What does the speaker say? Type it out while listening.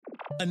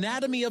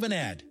Anatomy of an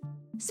ad.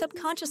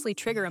 Subconsciously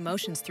trigger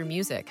emotions through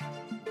music.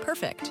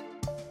 Perfect.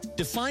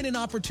 Define an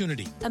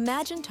opportunity.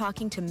 Imagine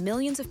talking to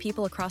millions of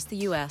people across the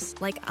U.S.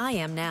 like I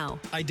am now.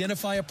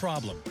 Identify a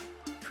problem.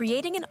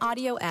 Creating an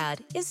audio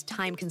ad is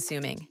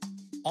time-consuming.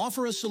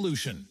 Offer a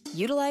solution.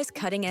 Utilize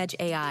cutting-edge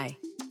AI.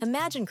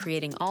 Imagine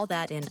creating all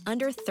that in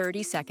under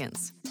 30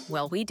 seconds.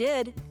 Well, we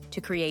did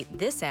to create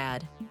this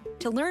ad.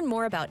 To learn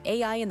more about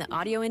AI in the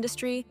audio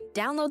industry,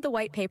 download the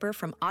white paper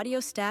from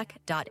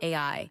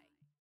audiostack.ai.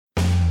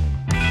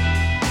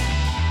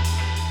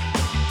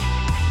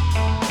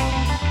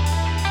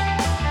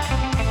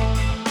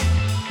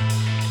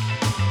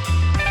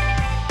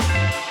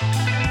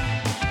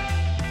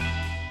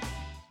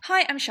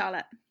 Hi, I'm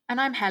Charlotte.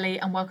 And I'm Helly,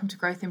 and welcome to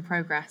Growth in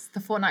Progress,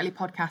 the fortnightly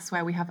podcast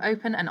where we have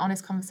open and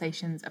honest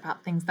conversations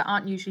about things that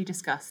aren't usually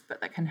discussed,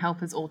 but that can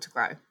help us all to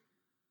grow.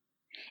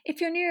 If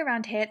you're new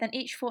around here, then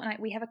each fortnight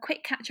we have a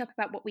quick catch-up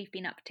about what we've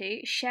been up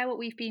to, share what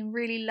we've been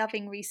really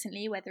loving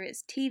recently, whether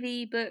it's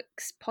TV,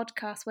 books,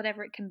 podcasts,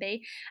 whatever it can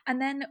be,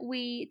 and then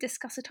we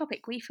discuss a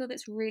topic we feel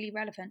that's really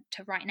relevant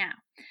to right now.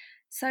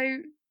 So,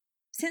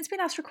 since we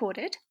last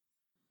recorded,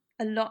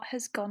 a lot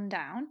has gone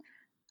down.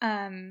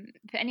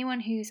 For anyone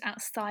who's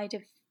outside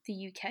of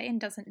the UK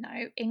and doesn't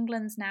know,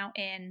 England's now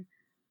in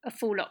a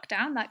full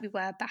lockdown like we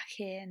were back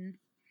in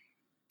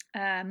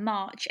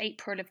March,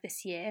 April of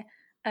this year,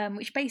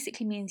 which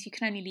basically means you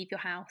can only leave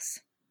your house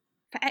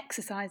for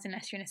exercise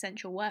unless you're an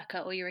essential worker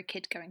or you're a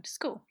kid going to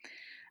school.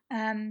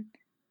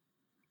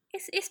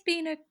 It's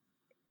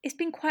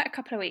been quite a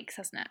couple of weeks,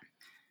 hasn't it?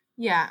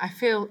 Yeah, I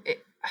feel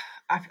it.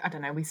 I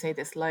don't know, we say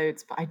this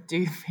loads, but I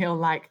do feel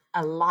like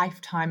a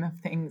lifetime of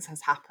things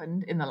has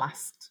happened in the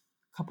last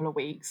couple of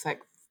weeks, like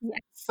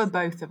yes. For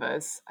both of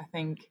us, I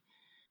think.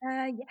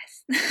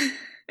 Yes.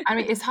 I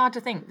mean, it's hard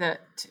to think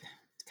that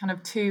kind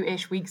of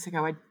 2-ish weeks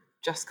ago, I'd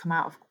just come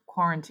out of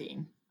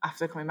quarantine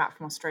after coming back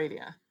from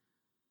Australia.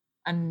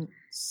 And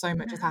so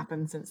much has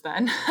happened since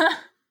then.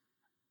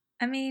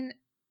 I mean,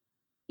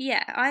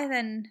 yeah, I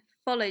then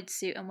followed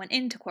suit and went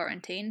into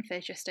quarantine for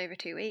just over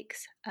 2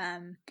 weeks.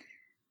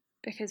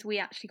 Because we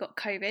actually got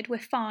COVID. We're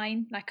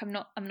fine. Like I'm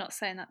not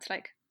saying that to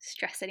like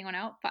stress anyone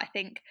out, but I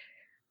think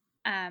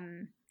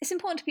it's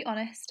important to be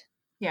honest.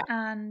 Yeah.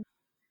 And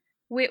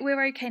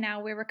we're okay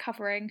now. We're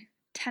recovering.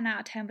 10 out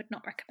of 10 would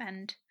not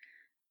recommend.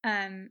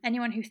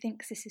 Anyone who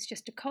thinks this is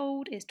just a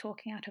cold is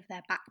talking out of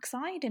their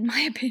backside, in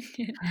my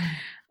opinion.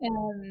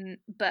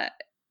 But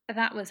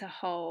that was a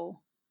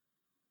whole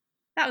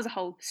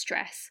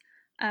stress.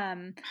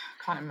 Can't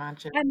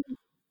imagine.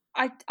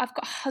 I've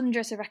got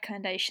hundreds of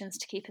recommendations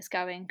to keep us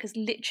going because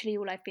literally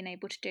all I've been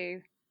able to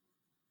do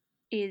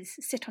is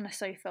sit on a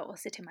sofa or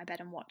sit in my bed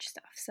and watch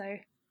stuff. So,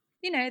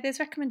 there's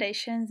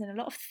recommendations and a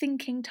lot of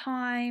thinking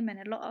time and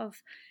a lot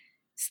of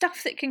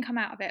stuff that can come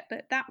out of it.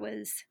 But that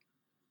was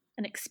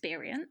an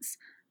experience.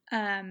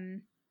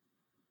 And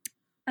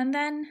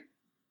then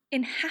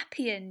in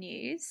happier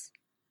news,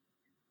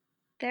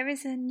 there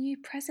is a new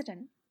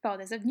president. Well,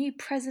 there's a new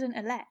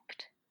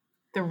president-elect.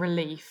 The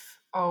relief.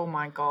 Oh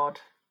my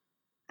God.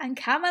 And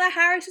Kamala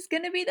Harris is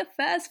going to be the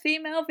first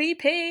female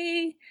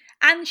VP.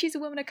 And she's a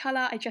woman of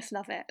colour. I just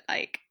love it.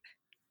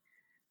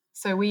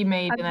 So we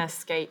made an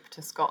escape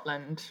to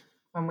Scotland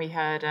when we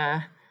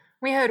heard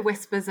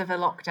whispers of a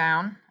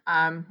lockdown.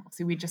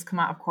 Obviously, we'd just come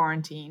out of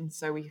quarantine.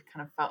 So we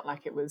kind of felt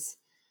like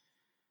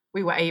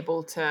we were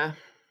able to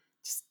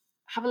just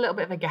have a little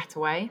bit of a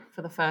getaway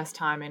for the first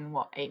time in,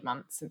 8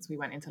 months since we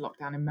went into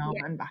lockdown in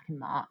Melbourne back in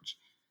March.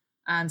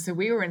 And so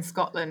we were in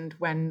Scotland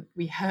when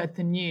we heard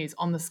the news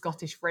on the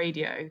Scottish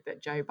radio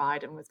that Joe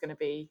Biden was going to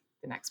be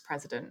the next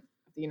president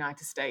of the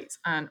United States.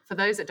 And for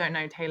those that don't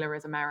know, Taylor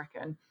is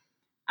American.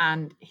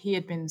 And he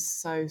had been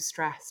so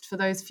stressed for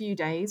those few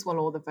days while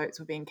all the votes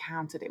were being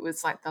counted. It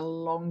was like the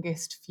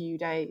longest few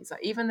days.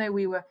 Like, even though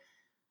we were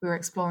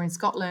exploring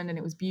Scotland and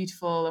it was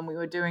beautiful and we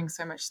were doing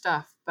so much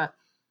stuff, but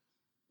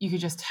you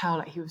could just tell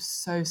that he was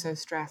so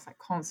stressed, like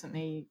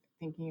constantly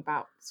thinking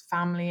about his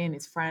family and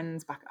his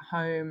friends back at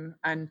home.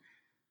 And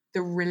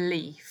the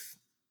relief,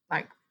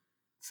 like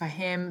for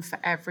him, for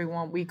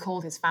everyone, we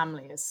called his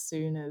family as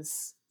soon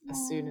as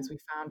we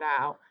found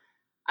out.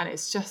 And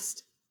it's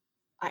just,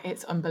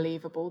 it's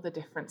unbelievable the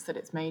difference that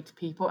it's made to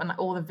people. And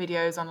all the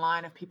videos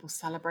online of people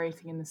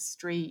celebrating in the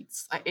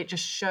streets, it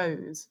just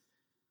shows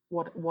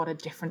what a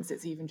difference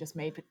it's even just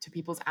made to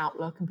people's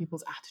outlook and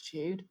people's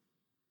attitude.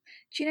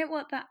 Do you know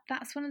what,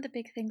 that's one of the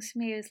big things for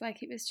me is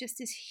like, it was just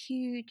this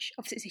huge,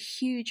 obviously it's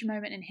a huge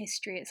moment in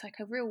history. It's like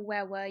a real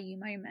where were you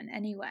moment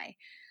anyway.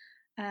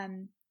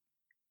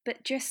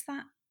 But just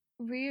that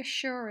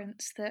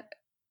reassurance that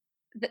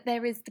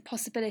there is the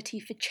possibility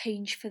for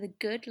change for the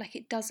good. Like,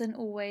 it doesn't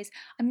always.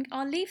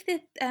 I'll leave the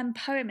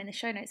poem in the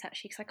show notes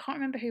actually, because I can't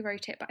remember who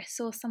wrote it, but I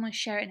saw someone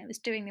share it and it was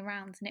doing the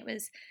rounds, and it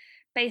was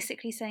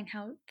basically saying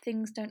how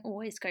things don't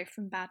always go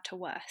from bad to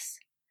worse.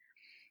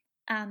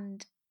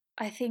 And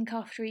I think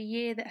after a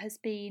year that has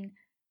been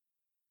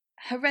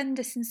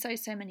horrendous in so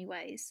many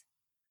ways,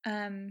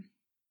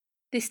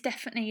 this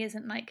definitely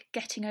isn't like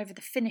getting over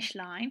the finish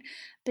line,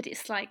 but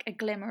it's like a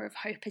glimmer of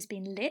hope has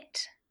been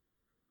lit.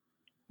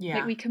 Like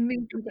Yeah, we can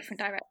move in a different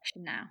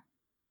direction now.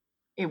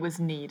 it was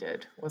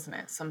needed, wasn't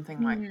it?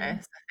 Something like this. I Mm.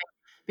 think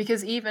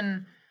because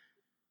even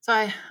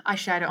so, I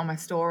shared it on my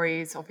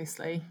stories,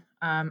 obviously,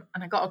 and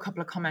I got a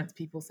couple of comments,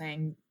 people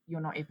saying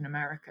you're not even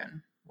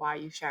American. Why are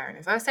you sharing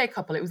this? I say a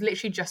couple. It was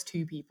literally just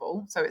 2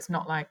 people, so it's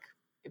not like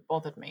it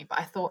bothered me. But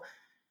I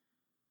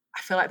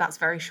feel like that's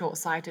very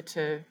short-sighted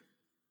to.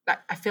 Like,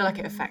 I feel like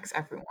it Mm. affects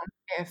everyone.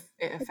 It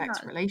It affects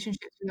does.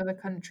 relationships with other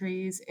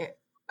countries.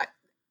 Like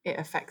it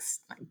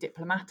affects like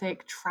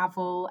diplomatic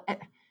travel.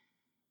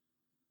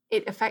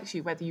 It affects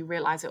you whether you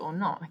realize it or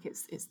not. Like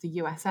it's the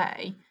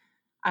USA.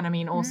 And I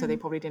mean, also, they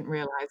Mm. probably didn't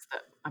realize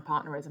that my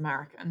partner is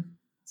American.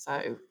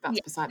 So that's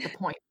Yeah. beside the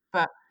point.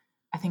 But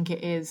I think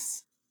it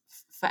is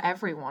for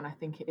everyone, I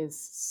think it is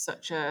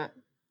such a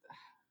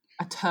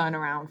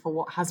turnaround for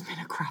what has been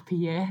a crappy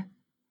year.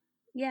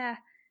 Yeah.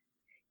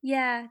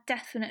 Yeah,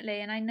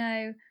 definitely. And I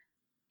know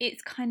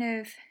it's kind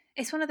of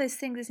it's one of those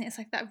things, isn't it? It's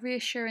like that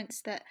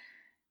reassurance that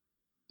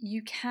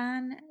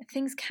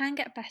things can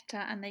get better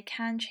and they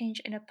can change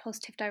in a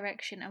positive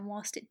direction. And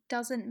whilst it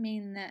doesn't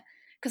mean that,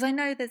 because I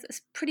know there's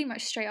pretty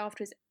much straight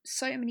afterwards,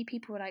 so many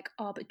people were like,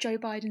 oh, but Joe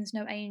Biden's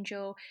no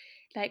angel.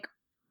 Like,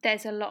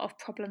 there's a lot of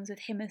problems with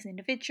him as an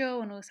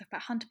individual and all this stuff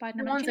about Hunter Biden.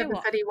 I'm No like, do one's you know ever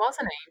what? said he was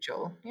an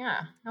angel.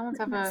 Yeah. No one's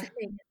That's ever. the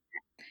thing.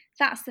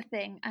 That's the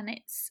thing. And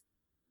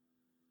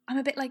I'm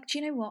a bit like, do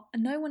you know what?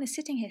 No one is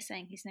sitting here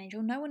saying he's an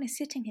angel. No one is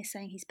sitting here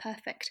saying he's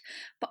perfect.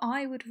 But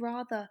I would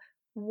rather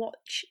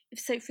watch.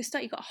 So, for a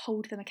start, you've got to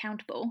hold them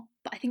accountable.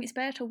 But I think it's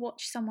better to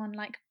watch someone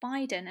like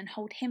Biden and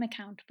hold him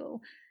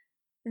accountable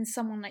than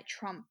someone like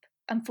Trump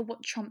and for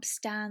what Trump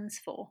stands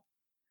for.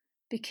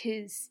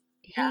 Because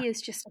Yeah. he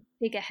is just a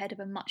figurehead of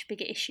a much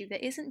bigger issue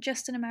that isn't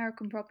just an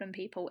American problem,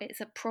 people. It's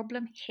a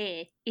problem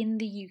here in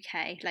the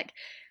UK. Like,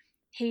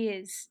 he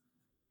is,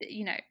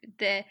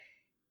 the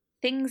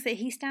things that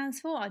he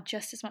stands for are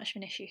just as much of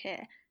an issue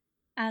here.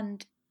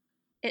 And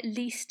at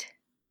least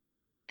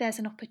there's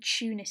an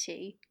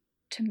opportunity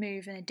to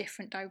move in a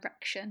different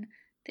direction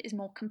that is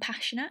more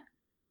compassionate.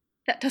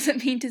 That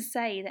doesn't mean to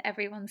say that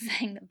everyone's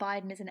saying that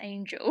Biden is an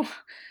angel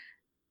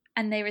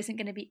and there isn't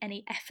going to be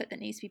any effort that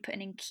needs to be put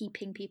in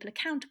keeping people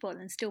accountable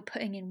and still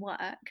putting in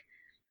work.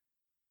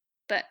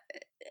 But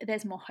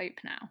there's more hope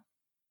now.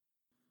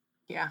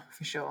 Yeah,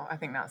 for sure. I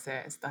think that's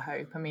it. It's the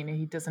hope. I mean,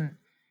 he doesn't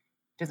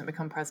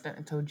become president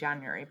until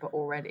January, but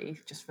already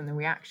just from the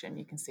reaction,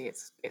 you can see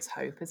it's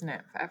hope, isn't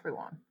it, for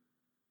everyone?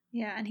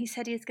 Yeah, and he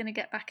said he's going to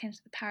get back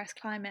into the Paris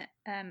Climate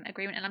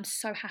Agreement, and I'm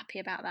so happy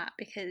about that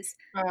because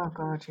Oh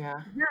God, yeah.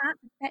 that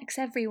affects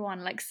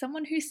everyone. Like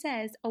someone who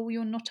says, "Oh,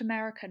 you're not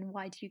American.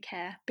 Why do you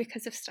care?"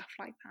 Because of stuff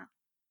like that,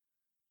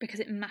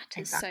 because it matters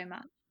Exactly. so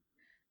much.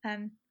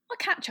 Our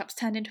catch-up's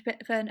turned into a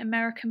bit of an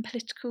American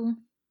political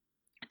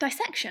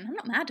dissection. I'm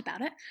not mad about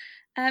it,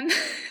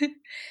 But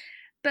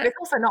but it's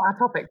also not our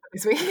topic for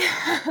this week.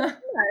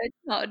 no, it's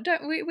not.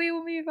 Don't we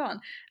will move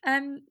on.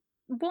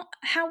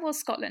 How was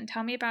Scotland?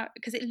 Tell me about,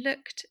 because it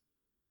looked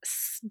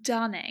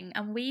stunning,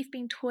 and we've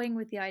been toying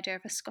with the idea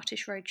of a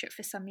Scottish road trip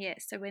for some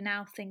years. So we're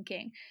now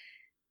thinking,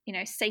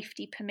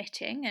 safety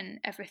permitting and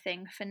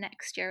everything for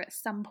next year at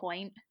some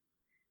point,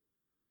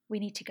 we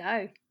need to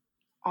go.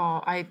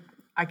 Oh,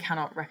 I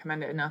cannot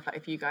recommend it enough. Like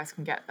if you guys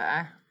can get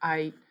there,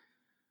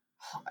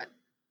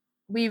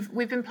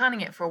 we've been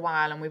planning it for a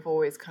while, and we've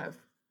always kind of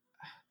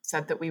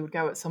said that we would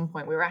go at some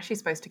point. We were actually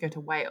supposed to go to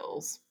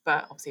Wales,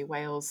 but obviously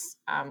Wales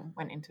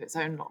went into its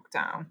own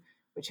lockdown,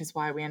 which is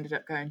why we ended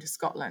up going to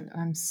Scotland. And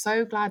I'm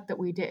so glad that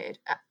we did.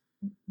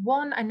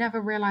 One, I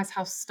never realised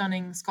how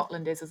stunning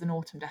Scotland is as an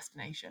autumn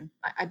destination.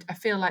 I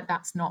feel like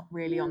that's not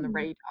really on the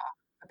radar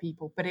for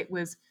people, but it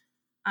was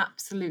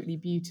absolutely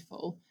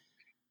beautiful.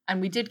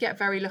 And we did get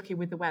very lucky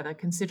with the weather,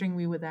 considering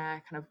we were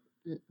there kind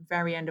of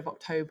very end of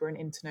October and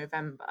into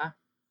November.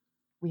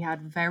 We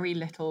had very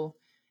little.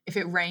 If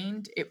it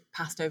rained, it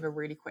passed over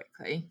really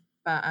quickly.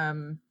 But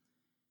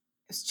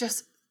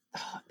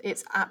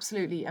it's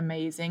absolutely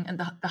amazing. And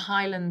the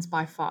Highlands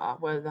by far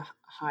were the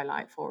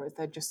highlight for us.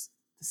 The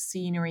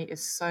scenery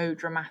is so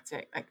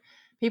dramatic. Like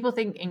people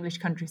think English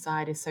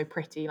countryside is so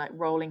pretty, like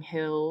rolling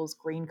hills,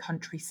 green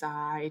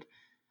countryside.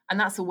 And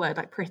that's a word,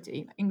 like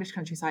pretty. English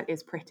countryside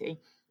is pretty,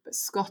 but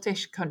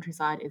Scottish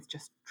countryside is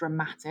just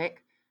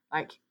dramatic,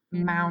 like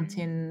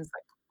mountains,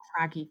 like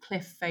craggy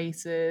cliff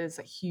faces,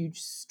 like huge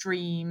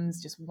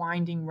streams, just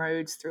winding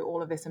roads through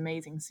all of this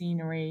amazing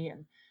scenery.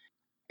 And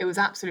it was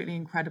absolutely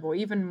incredible,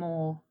 even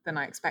more than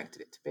I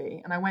expected it to be.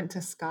 And I went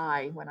to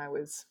Skye when I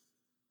was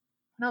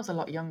a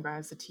lot younger, I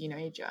was a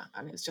teenager,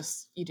 and it's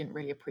just, you didn't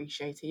really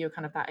appreciate it. You're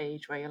kind of that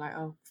age where you're like,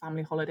 oh,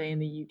 family holiday in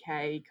the UK,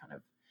 kind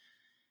of,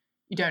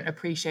 you don't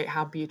appreciate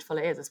how beautiful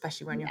it is,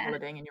 especially when you're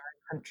holidaying in your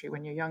own country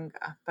when you're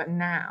younger. But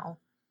now,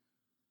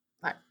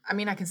 like, I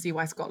mean, I can see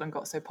why Scotland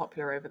got so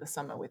popular over the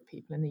summer with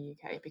people in the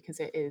UK, because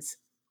it is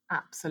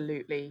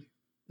absolutely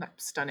like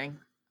stunning.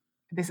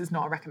 This is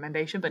not a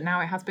recommendation, but now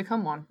it has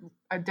become one.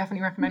 I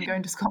definitely recommend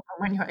going to Scotland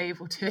when you're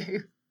able to.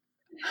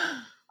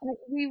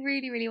 We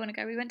really, really want to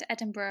go. We went to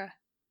Edinburgh.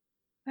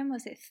 When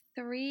was it?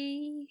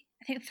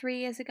 I think 3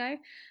 years ago.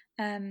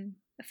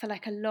 For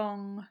like a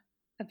long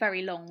a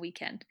very long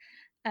weekend.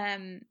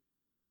 And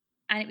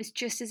it was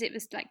just as it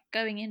was like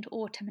going into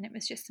autumn, and it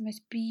was just the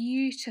most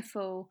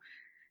beautiful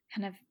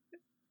kind of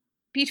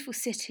beautiful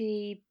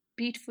city,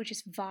 beautiful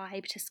just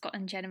vibe to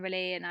Scotland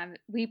generally. And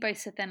we both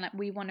said then, like,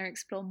 we want to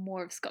explore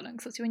more of Scotland,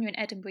 because obviously when you're in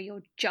Edinburgh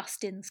you're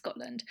just in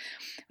Scotland,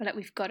 but like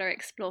we've got to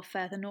explore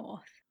further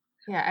north.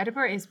 Yeah,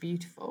 Edinburgh is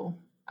beautiful,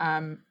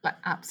 like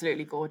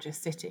absolutely gorgeous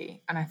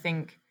city, and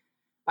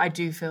I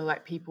do feel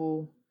like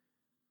people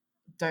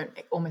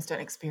almost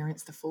don't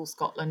experience the full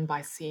Scotland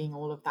by seeing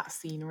all of that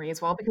scenery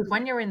as well, because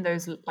when you're in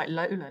those like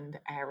lowland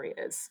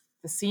areas,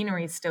 the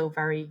scenery is still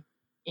very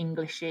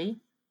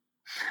Englishy.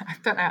 I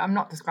don't know, I'm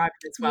not describing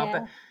it as well, Yeah.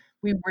 but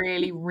we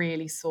really,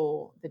 really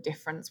saw the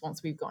difference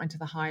once we got into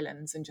the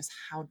Highlands and just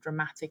how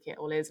dramatic it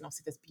all is. And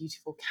obviously there's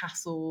beautiful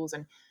castles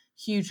and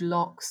huge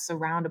lochs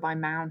surrounded by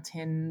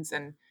mountains,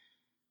 and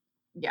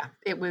yeah,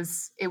 it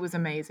was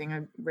amazing.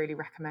 I really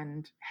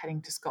recommend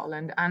heading to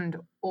Scotland. And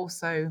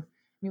also, I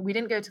mean, we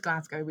didn't go to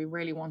Glasgow, we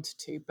really wanted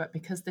to, but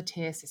because the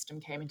tier system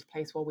came into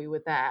place while we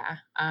were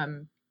there,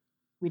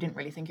 we didn't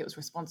really think it was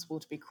responsible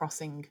to be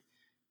crossing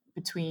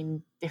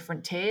between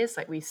different tiers.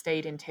 Like we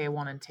stayed in tier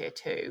 1 and tier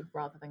 2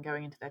 rather than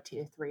going into their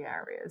tier 3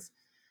 areas.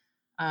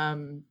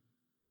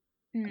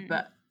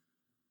 But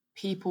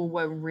people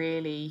were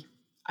really,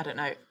 I don't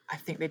know, I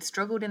think they'd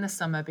struggled in the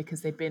summer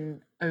because they'd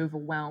been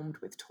overwhelmed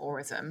with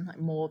tourism, like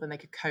more than they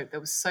could cope. There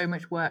was so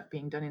much work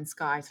being done in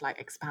Skye to like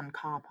expand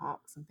car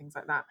parks and things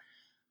like that.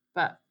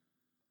 But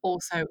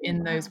also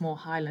in those more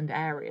highland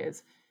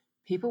areas,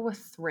 people were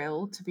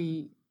thrilled to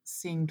be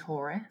seeing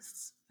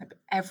tourists. Like,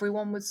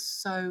 everyone was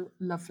so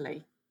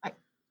lovely. Like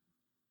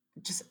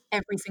just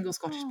every single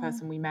Scottish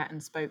person we met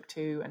and spoke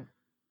to, and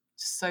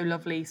just so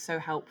lovely, so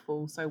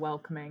helpful, so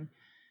welcoming.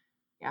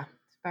 Yeah,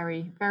 it's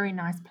very, very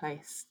nice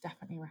place.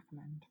 Definitely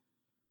recommend.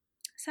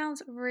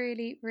 Sounds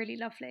really, really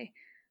lovely.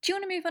 Do you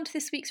want to move on to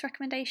this week's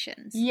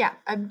recommendations? Yeah.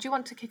 Do you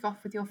want to kick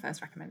off with your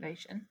first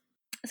recommendation?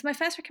 So my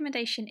first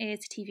recommendation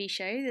is a TV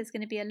show. There's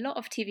going to be a lot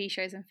of TV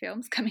shows and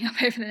films coming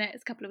up over the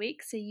next couple of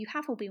weeks, so you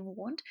have all been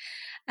warned.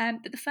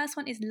 But the first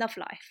one is Love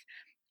Life.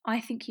 I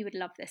think you would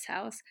love this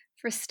house.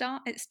 For a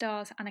start, it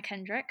stars Anna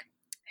Kendrick,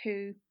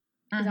 who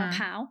is our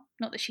pal.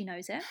 Not that she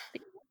knows it.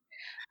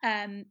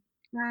 But,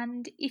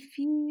 and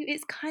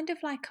it's kind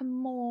of like a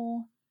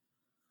more,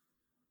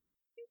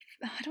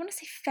 I don't want to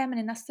say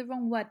feminine, that's the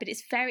wrong word, but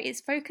it's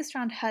focused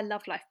around her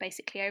love life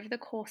basically over the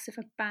course of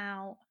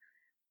about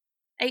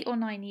 8 or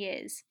 9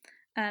 years,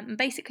 and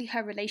basically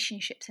her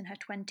relationships in her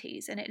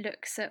 20s, and it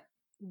looks at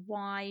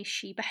why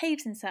she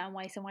behaves in certain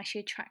ways and why she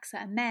attracts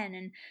certain men,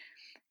 and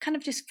kind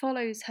of just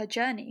follows her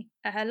journey,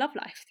 her love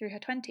life through her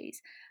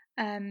 20s.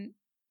 And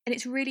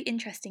it's really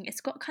interesting.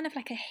 It's got kind of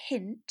like a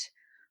hint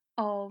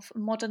of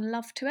modern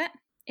love to it.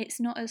 It's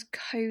not as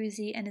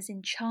cozy and as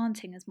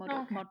enchanting as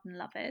modern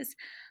love is,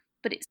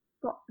 but it's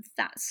got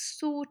that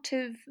sort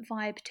of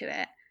vibe to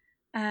it.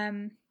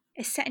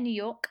 It's set in New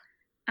York,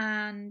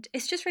 and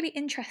it's just really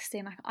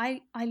interesting. Like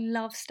I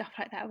love stuff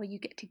like that where you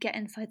get to get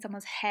inside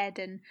someone's head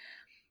and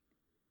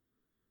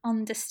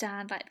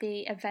understand like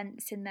the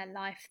events in their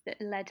life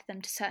that led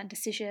them to certain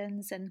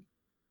decisions. And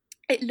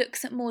it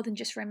looks at more than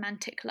just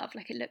romantic love.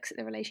 Like it looks at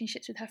the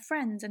relationships with her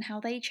friends and how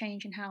they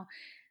change, and how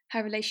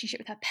her relationship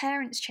with her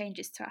parents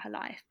changes throughout her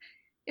life.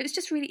 It was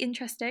just really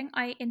interesting.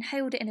 I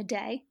inhaled it in a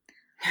day.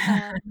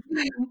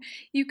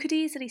 You could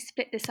easily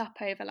split this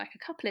up over like a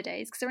couple of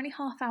days, because they're only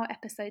half-hour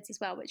episodes as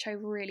well, which I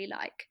really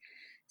like.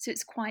 So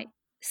it's quite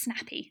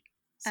snappy.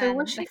 So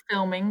was she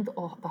filming the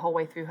whole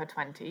way through her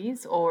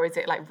 20s, or is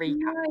it like recap?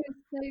 No,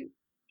 so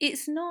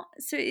it's not.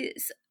 So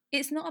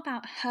it's not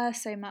about her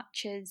so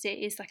much as it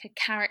is like a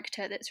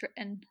character that's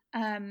written,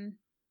 and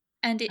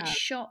it's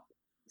shot.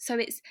 So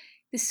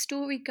the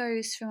story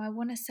goes from, I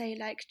want to say,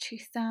 like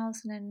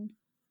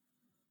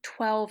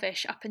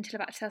 2012-ish up until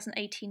about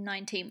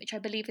 2018-19, which I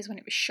believe is when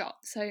it was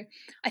shot. So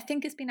I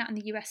think it's been out in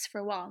the US for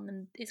a while,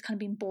 and it's kind of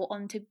been brought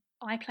onto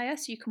iPlayer,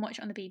 so you can watch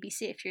it on the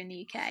BBC if you're in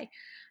the UK.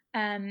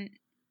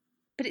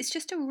 But it's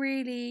just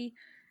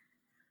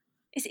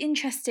it's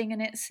interesting,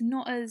 and it's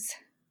not as,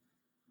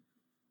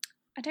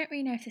 I don't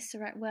really know if this is the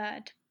right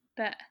word,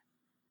 but,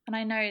 and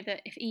I know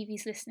that if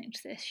Evie's listening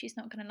to this, she's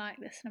not going to like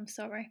this, and I'm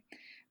sorry,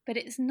 but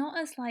it's not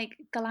as like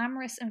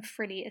glamorous and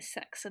frilly as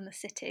Sex and the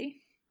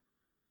City,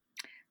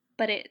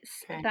 but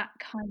it's that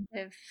kind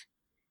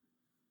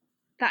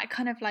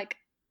of like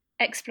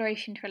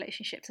exploration to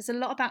relationships. There's a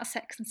lot about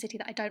Sex and the City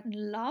that I don't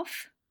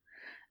love.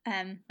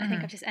 I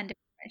think I've just ended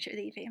my friendship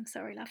with Evie. I'm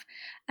sorry, love.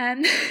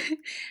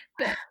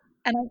 But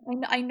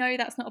I know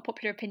that's not a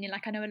popular opinion.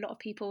 Like I know a lot of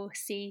people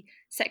see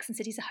Sex and the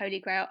City as a holy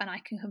grail, and I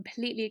can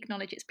completely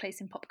acknowledge its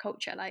place in pop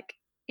culture. Like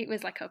it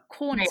was like a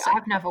cornerstone.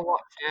 I've never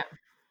watched it.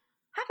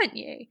 Haven't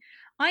you?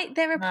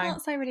 There are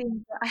parts I really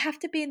enjoy. I have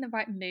to be in the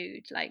right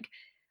mood. Like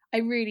I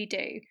really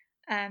do.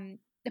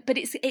 But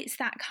it's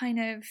that kind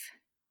of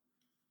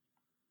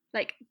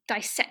like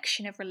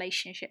dissection of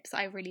relationships that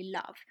I really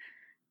love.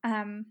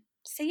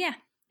 So yeah,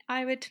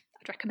 I'd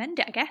recommend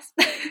it, I guess.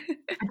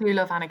 I do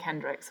love Anna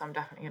Kendrick, so I'm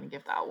definitely going to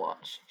give that a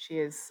watch. She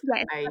is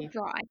it's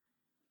dry.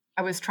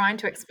 I was trying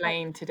to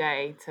explain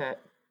today to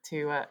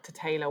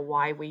Taylor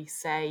why we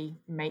say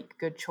make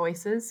good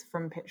choices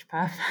from Pitch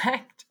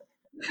Perfect.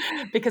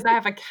 Because I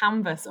have a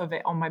canvas of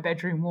it on my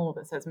bedroom wall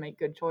that says make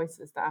good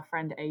choices that our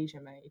friend Asia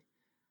made.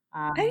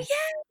 Oh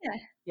yeah.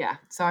 Yeah.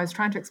 So I was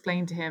trying to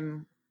explain to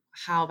him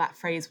how that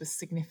phrase was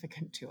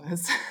significant to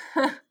us.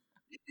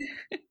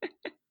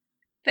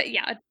 But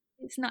yeah,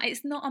 it's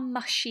not a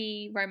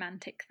mushy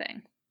romantic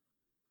thing.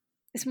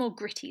 It's more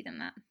gritty than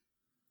that.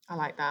 I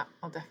like that.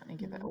 I'll definitely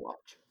give it a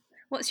watch.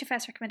 What's your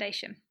first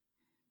recommendation?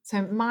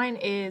 So mine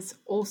is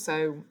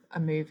also a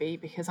movie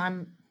because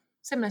I'm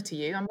similar to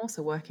you. I'm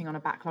also working on a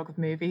backlog of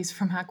movies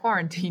from our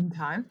quarantine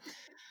time.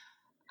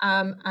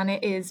 And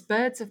it is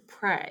Birds of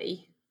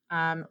Prey,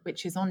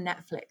 which is on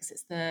Netflix.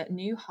 It's the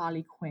new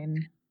Harley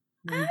Quinn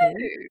movie. Oh,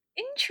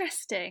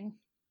 interesting.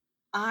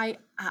 I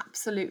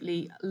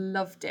absolutely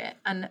loved it.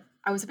 And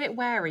I was a bit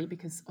wary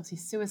because obviously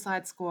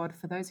Suicide Squad,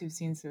 for those who've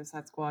seen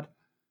Suicide Squad,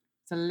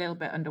 it's a little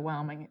bit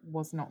underwhelming. It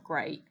was not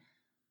great.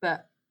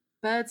 But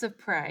Birds of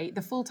Prey,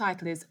 the full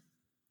title is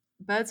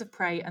Birds of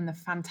Prey and the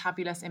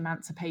Fantabulous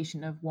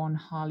Emancipation of One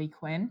Harley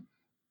Quinn.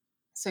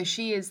 So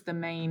she is the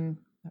main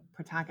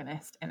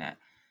protagonist in it.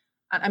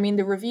 And I mean,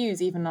 the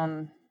reviews, even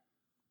on,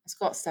 it's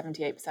got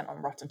 78%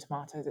 on Rotten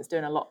Tomatoes. It's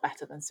doing a lot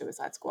better than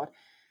Suicide Squad.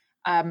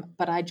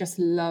 But I just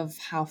love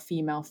how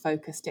female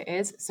focused it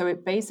is. So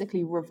it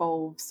basically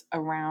revolves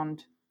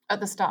around, at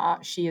the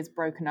start, she is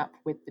broken up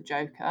with the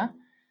Joker.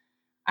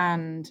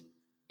 And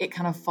it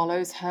kind of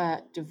follows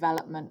her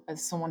development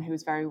as someone who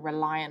is very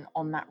reliant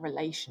on that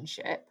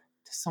relationship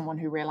to someone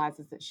who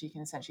realizes that she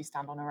can essentially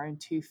stand on her own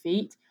 2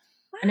 feet.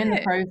 Wow. And in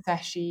the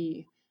process,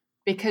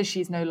 because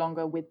she's no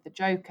longer with the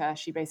Joker,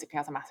 she basically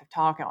has a massive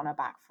target on her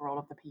back for all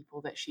of the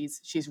people that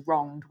she's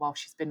wronged while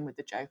she's been with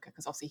the Joker,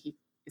 because obviously he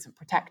isn't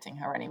protecting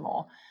her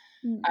anymore.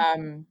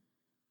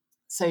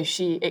 So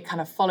it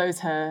kind of follows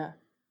her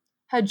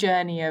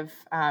journey of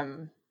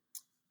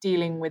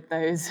dealing with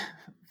those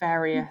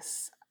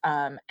various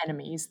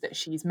enemies that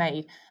she's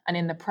made, and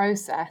in the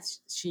process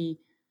she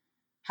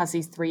has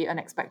these 3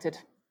 unexpected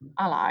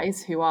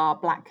allies who are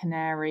Black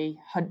Canary,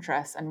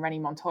 Huntress, and Rennie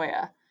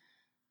Montoya,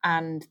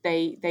 and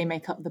they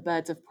make up the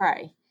Birds of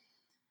Prey.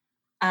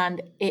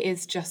 And it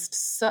is just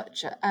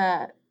such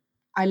a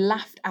I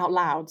laughed out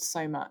loud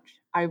so much.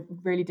 I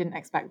really didn't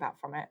expect that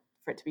from it,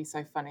 for it to be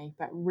so funny,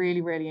 but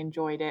really, really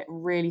enjoyed it.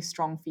 Really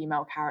strong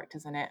female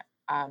characters in it,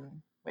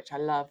 which I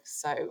love.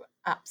 So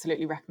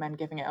absolutely recommend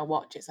giving it a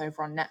watch. It's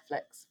over on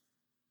Netflix.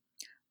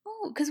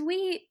 Oh, because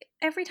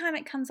every time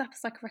it comes up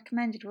as like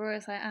recommended, we're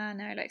always like,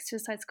 no, like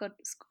Suicide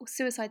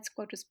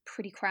Squad was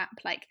pretty crap.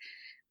 Like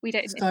we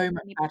don't so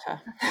much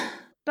better.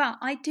 But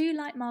I do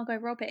like Margot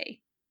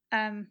Robbie,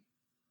 and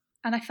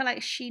I feel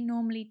like she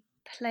normally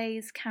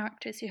plays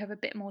characters who have a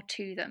bit more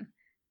to them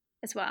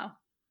as well.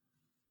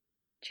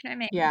 Do you know what I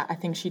mean? Yeah, I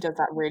think she does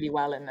that really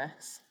well in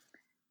this.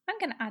 I'm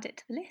going to add it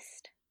to the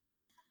list.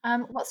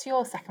 What's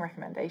your second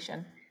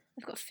recommendation?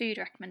 I've got a food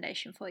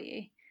recommendation for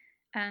you.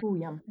 Ooh,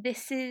 yum.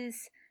 This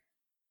is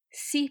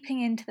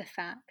seeping into the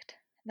fact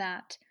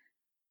that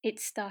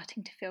it's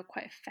starting to feel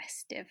quite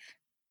festive.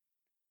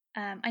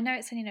 I know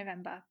it's only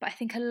November, but I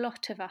think a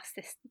lot of us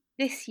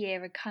this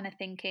year are kind of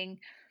thinking,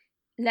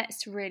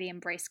 let's really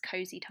embrace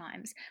cozy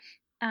times.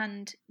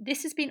 And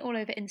this has been all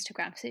over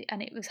Instagram,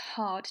 and it was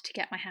hard to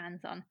get my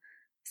hands on.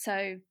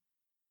 So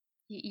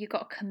you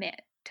got to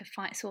commit to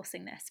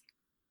sourcing this.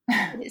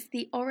 But it's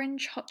the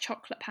orange hot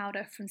chocolate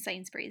powder from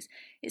Sainsbury's.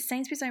 It's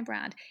Sainsbury's own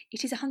brand.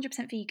 It is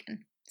 100%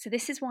 vegan. So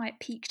this is why it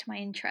piqued my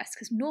interest,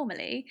 because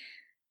normally,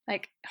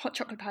 like, hot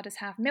chocolate powders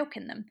have milk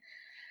in them.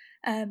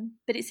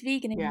 But it's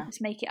vegan, and you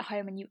just make it at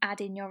home and you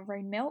add in your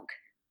own milk.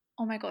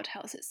 Oh my God,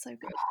 how is it so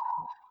good?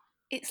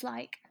 It's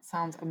like...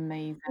 Sounds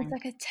amazing. It's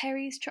like a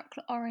Terry's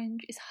chocolate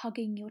orange is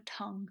hugging your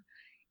tongue.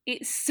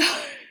 It's so...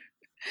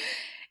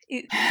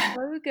 It's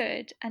so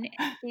good. And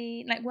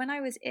like when I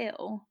was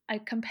ill, I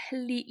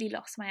completely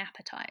lost my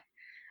appetite.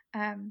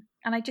 And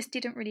I just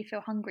didn't really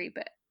feel hungry.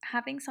 But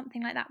having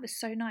something like that was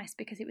so nice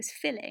because it was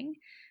filling,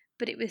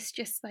 but it was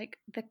just like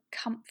the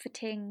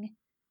comforting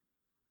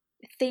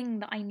thing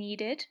that I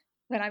needed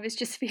when I was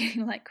just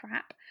feeling like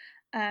crap.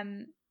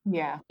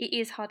 Yeah. It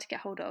is hard to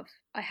get hold of.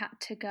 I had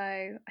to go,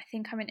 I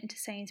think I went into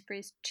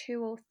Sainsbury's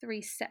 2 or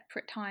 3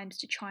 separate times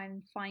to try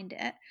and find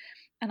it.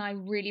 And I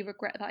really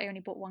regret that I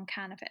only bought 1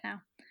 can of it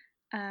now.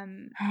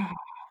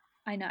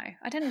 I know.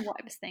 I don't know what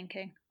I was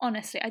thinking.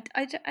 Honestly,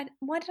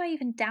 why did I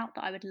even doubt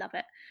that I would love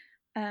it?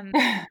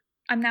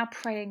 I'm now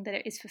praying that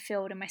it is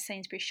fulfilled in my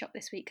Sainsbury's shop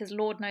this week, because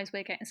Lord knows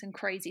we're getting some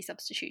crazy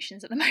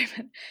substitutions at the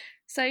moment.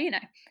 So,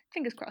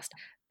 fingers crossed.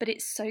 But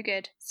it's so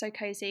good, so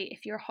cozy.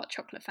 If you're a hot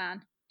chocolate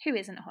fan, who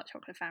isn't a hot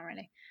chocolate fan,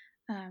 really?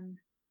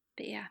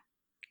 But yeah,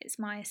 it's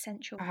my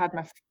essential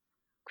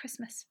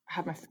Christmas. I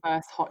had my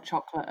first hot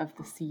chocolate of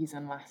the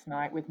season last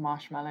night with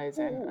marshmallows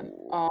in. And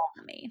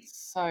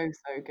so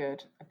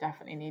good. I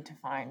definitely need to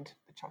find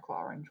the chocolate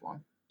orange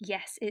one.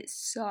 Yes, it's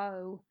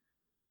so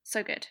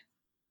good.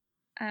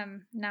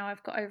 Now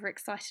I've got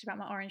overexcited about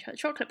my orange hot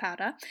chocolate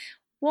powder.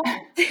 What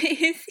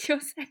is your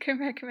second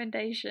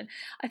recommendation?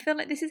 I feel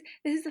like this is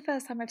the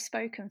first time I've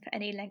spoken for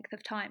any length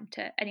of time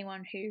to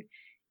anyone who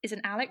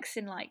isn't Alex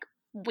in like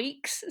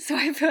weeks. So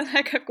I feel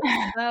like I've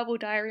got verbal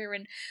diarrhea,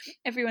 and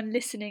everyone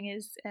listening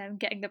is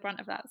getting the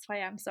brunt of that. So I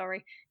am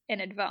sorry in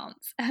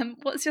advance.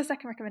 What's your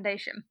second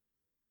recommendation?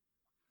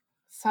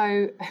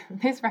 So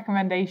this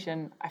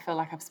recommendation, I feel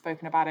like I've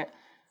spoken about it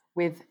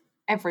with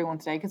everyone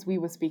today because we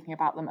were speaking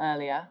about them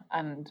earlier,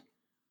 and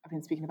I've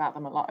been speaking about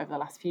them a lot over the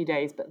last few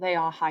days, but they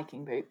are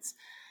hiking boots.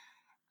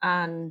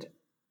 And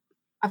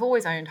I've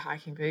always owned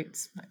hiking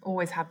boots. I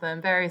always had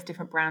them, various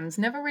different brands.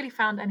 Never really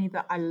found any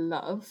that I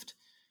loved.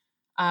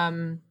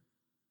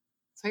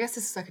 So I guess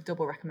this is like a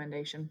double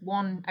recommendation.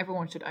 One,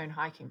 everyone should own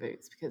hiking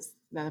boots because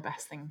they're the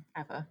best thing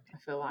ever, I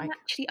feel like. I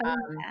actually own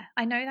a pair.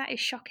 I know that is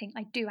shocking.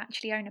 I do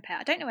actually own a pair.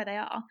 I don't know where they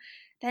are.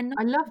 They're not.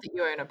 I love that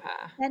you own a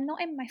pair. They're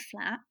not in my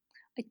flat.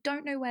 I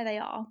don't know where they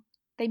are.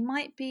 They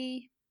might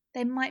be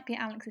at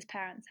Alex's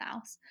parents'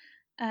 house.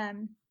 But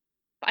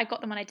I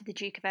got them when I did the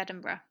Duke of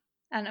Edinburgh,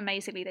 and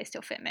amazingly they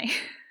still fit me.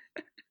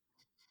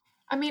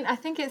 I mean, I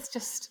think it's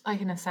just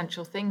like an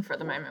essential thing for at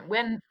the moment.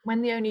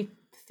 When the only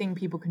thing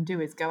people can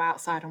do is go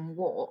outside and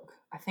walk,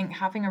 I think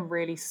having a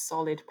really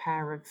solid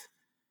pair of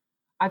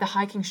either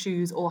hiking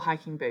shoes or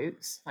hiking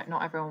boots, like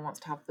not everyone wants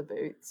to have the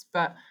boots,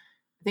 but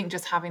I think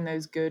just having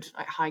those good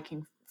like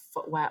hiking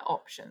footwear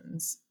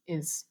options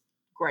is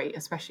great,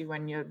 especially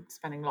when you're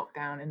spending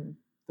lockdown in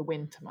the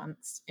winter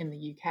months in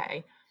the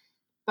UK.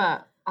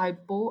 But I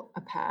bought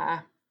a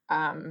pair.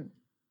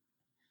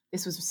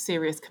 This was a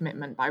serious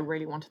commitment, but I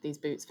really wanted these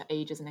boots for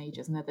ages and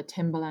ages. And they're the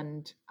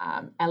Timberland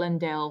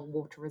Ellendale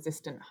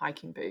water-resistant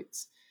hiking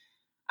boots.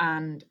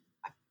 And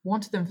I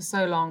wanted them for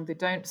so long. They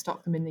don't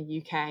stock them in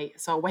the UK.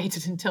 So I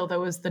waited until there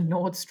was the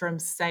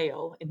Nordstrom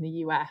sale in the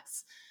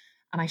US.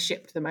 And I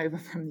shipped them over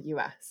from the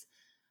US.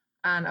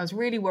 And I was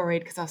really worried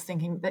because I was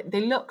thinking that they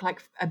look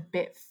like a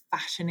bit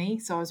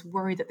fashiony. So I was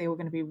worried that they were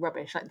going to be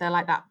rubbish. Like they're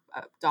like that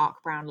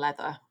dark brown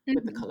leather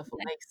with the colourful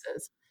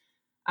laces.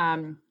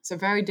 So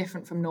very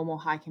different from normal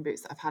hiking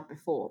boots that I've had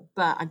before,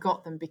 but I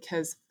got them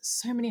because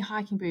so many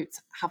hiking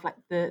boots have like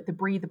the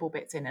breathable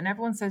bits in, and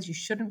everyone says you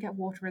shouldn't get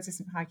water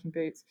resistant hiking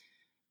boots.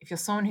 If you're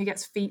someone who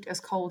gets feet as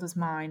cold as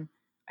mine,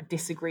 I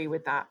disagree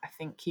with that. I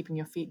think keeping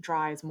your feet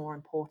dry is more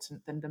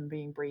important than them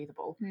being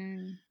breathable.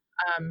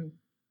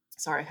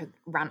 Sorry, I could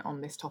rant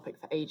on this topic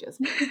for ages.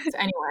 So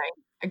anyway,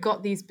 I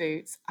got these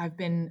boots. I've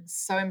been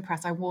so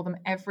impressed. I wore them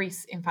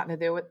in fact,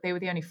 they were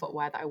the only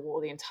footwear that I wore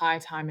the entire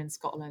time in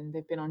Scotland.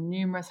 They've been on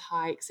numerous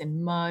hikes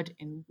in mud,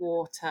 in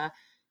water,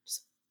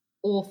 just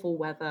awful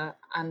weather,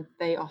 and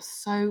they are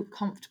so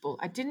comfortable.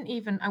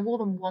 I wore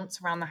them once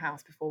around the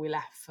house before we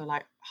left for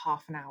like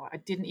half an hour. I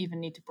didn't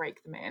even need to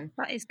break them in.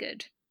 That is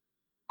good.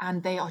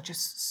 And they are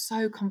just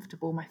so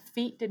comfortable. My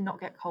feet did not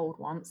get cold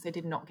once. They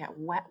did not get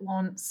wet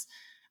once.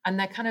 And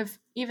they're kind of,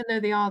 even though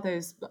they are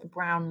those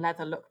brown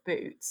leather look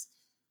boots,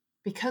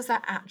 because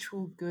they're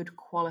actual good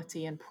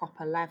quality and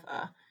proper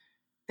leather,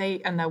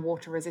 they're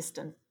water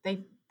resistant,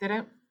 they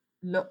don't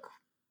look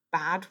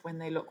bad when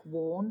they look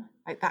worn.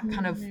 Like that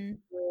kind of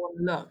worn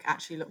look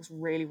actually looks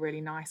really,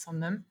 really nice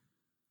on them.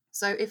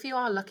 So if you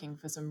are looking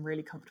for some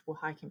really comfortable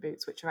hiking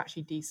boots, which are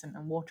actually decent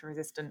and water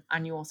resistant,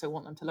 and you also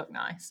want them to look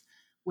nice,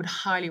 would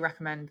highly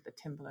recommend the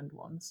Timberland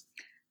ones.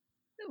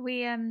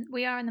 We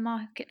are in the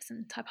market for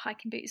some type of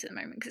hiking boots at the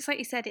moment because it's like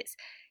you said,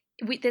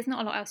 there's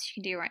not a lot else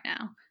you can do right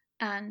now,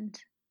 and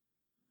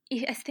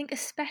I think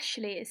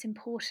especially it's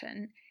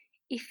important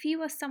if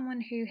you are someone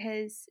who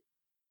has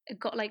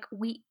got like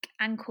weak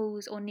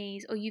ankles or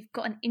knees, or you've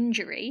got an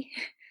injury,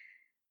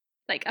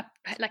 like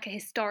a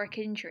historic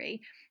injury.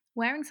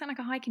 Wearing something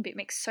like a hiking boot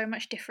makes so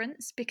much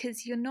difference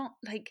because you're not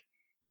like,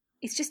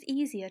 it's just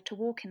easier to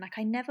walk in. Like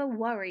I never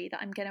worry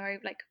that I'm going to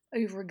like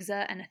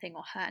overexert anything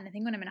or hurt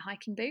anything when I'm in a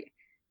hiking boot.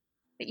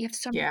 But you have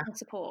so much more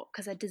support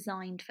because they're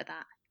designed for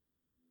that.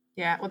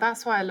 Yeah, well,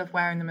 that's why I love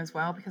wearing them as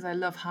well, because I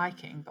love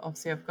hiking, but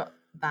obviously I've got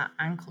that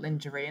ankle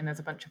injury and there's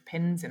a bunch of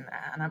pins in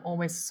there, and I'm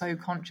always so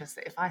conscious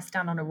that if I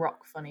stand on a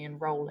rock funny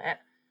and roll it,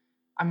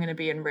 I'm going to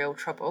be in real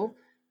trouble.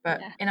 But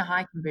in a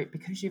hiking boot,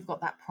 because you've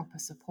got that proper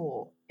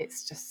support,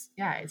 it's just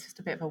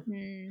a bit of a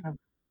kind of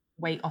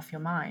weight off your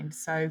mind.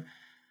 So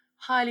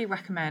highly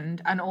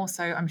recommend. And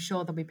also I'm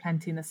sure there'll be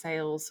plenty in the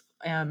sales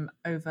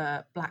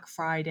over Black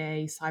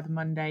Friday, Cyber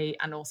Monday,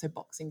 and also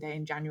Boxing Day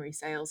and January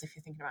sales if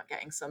you're thinking about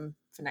getting some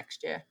for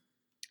next year.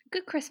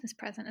 Good Christmas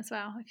present as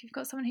well if you've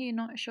got someone who you're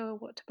not sure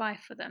what to buy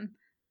for them.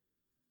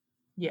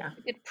 Yeah,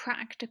 a good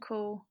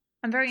practical.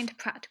 I'm very into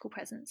practical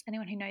presents.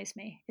 Anyone who knows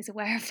me is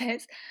aware of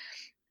this,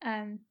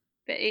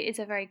 but it is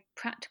a very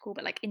practical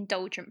but like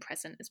indulgent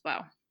present as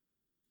well.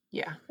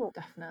 Yeah,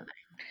 definitely.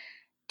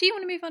 Do you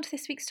want to move on to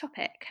this week's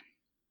topic?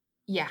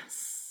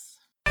 Yes.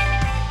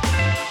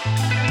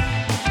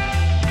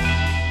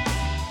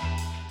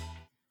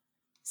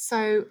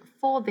 So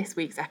for this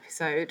week's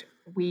episode,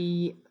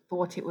 we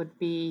thought it would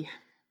be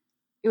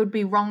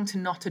wrong to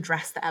not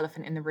address the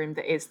elephant in the room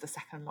that is the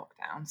second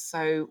lockdown.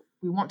 So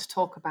we want to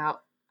talk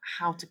about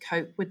how to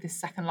cope with this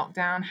second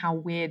lockdown, how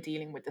we're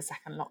dealing with the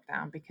second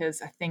lockdown,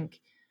 because I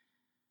think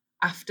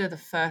after the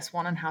first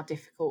one and how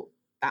difficult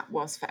that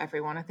was for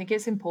everyone, I think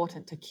it's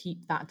important to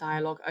keep that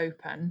dialogue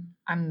open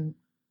and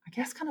I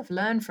guess kind of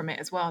learn from it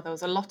as well. There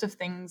was a lot of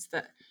things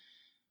that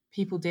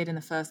people did in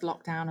the first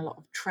lockdown, a lot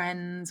of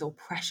trends or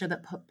pressure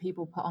that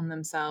people put on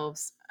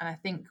themselves. And I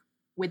think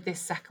with this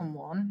second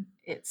one,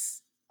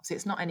 it's obviously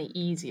it's not any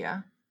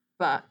easier,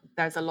 but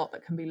there's a lot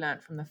that can be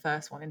learned from the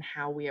first one in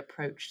how we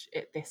approached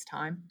it this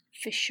time.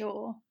 For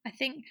sure. I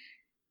think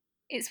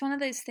it's one of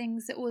those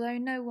things that although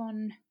no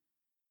one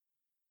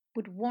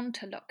would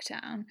want a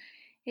lockdown,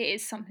 it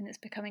is something that's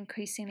become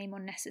increasingly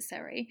more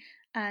necessary.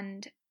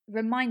 And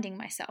reminding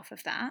myself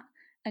of that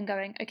and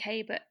going,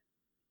 okay, but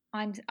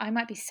I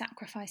might be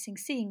sacrificing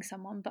seeing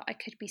someone, but I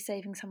could be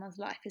saving someone's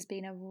life has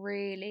been a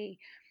really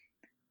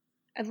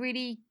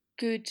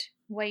good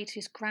way to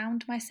just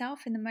ground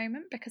myself in the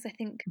moment, because I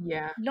think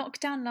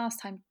lockdown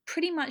last time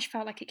pretty much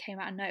felt like it came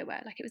out of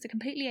nowhere. Like it was a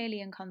completely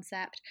alien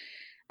concept.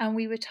 And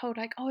we were told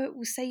like, oh, it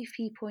will save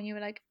people. And you were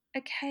like,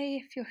 okay,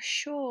 if you're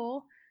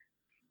sure.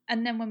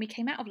 And then when we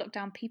came out of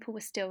lockdown, people were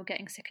still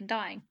getting sick and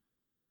dying.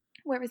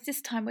 Whereas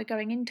this time we're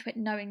going into it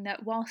knowing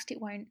that whilst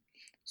it won't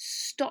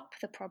stop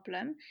the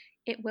problem,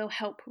 it will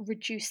help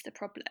reduce the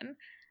problem.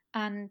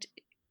 And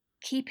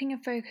keeping a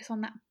focus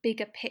on that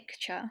bigger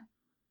picture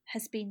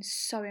has been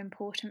so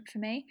important for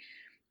me.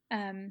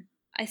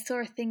 I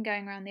saw a thing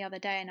going around the other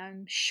day, and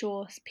I'm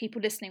sure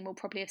people listening will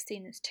probably have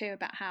seen this too,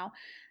 about how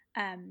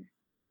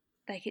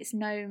like it's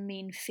no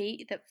mean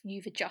feat that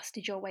you've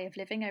adjusted your way of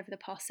living over the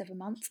past 7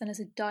 months, and as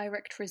a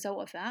direct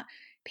result of that,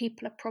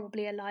 people are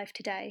probably alive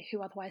today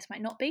who otherwise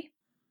might not be.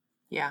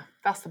 Yeah,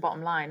 that's the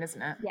bottom line,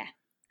 isn't it? Yeah.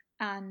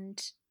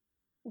 And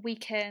we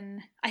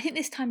can, I think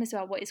this time as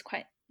well, what is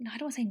quite, I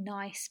don't want to say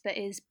nice, but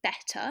is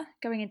better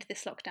going into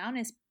this lockdown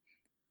is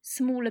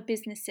smaller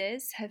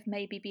businesses have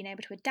maybe been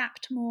able to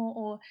adapt more,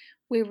 or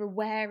we're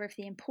aware of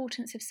the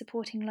importance of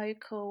supporting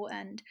local,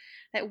 and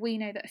that we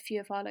know that a few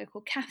of our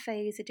local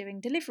cafes are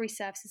doing delivery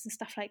services and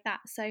stuff like that.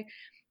 So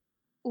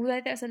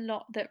although there's a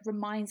lot that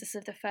reminds us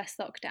of the first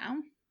lockdown,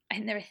 I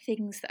think there are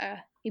things that are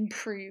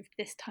improved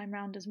this time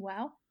round as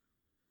well.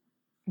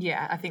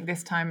 Yeah, I think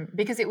this time,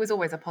 because it was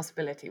always a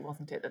possibility,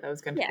 wasn't it, that there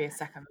was going to be a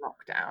second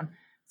lockdown.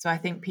 So I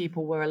think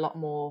people were a lot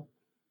more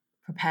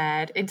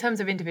prepared in terms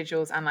of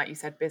individuals and, like you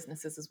said,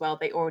 businesses as well.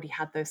 They already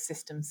had those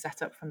systems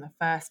set up from the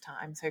first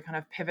time. So kind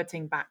of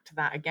pivoting back to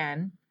that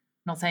again,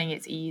 not saying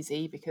it's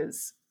easy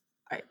because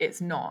it's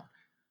not,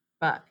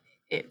 but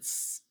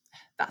it's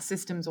that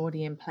system's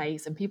already in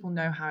place and people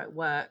know how it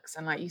works.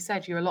 And like you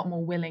said, you're a lot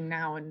more willing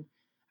now and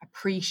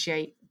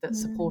appreciate that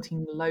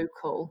supporting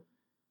local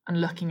and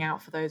looking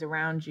out for those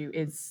around you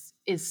is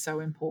so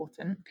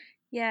important.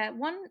 Yeah,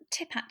 one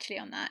tip actually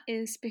on that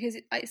is, because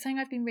it's something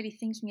I've been really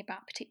thinking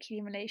about, particularly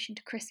in relation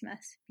to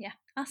Christmas. Yeah,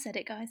 I said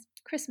it, guys.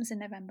 Christmas in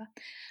November.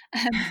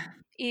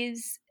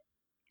 Is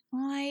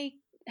I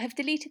have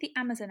deleted the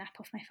Amazon app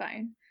off my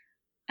phone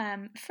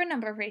for a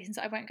number of reasons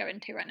that I won't go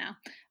into right now.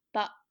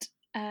 But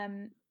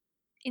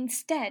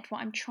instead,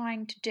 what I'm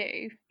trying to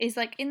do is,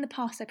 like, in the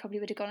past, I probably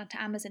would have gone onto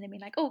Amazon and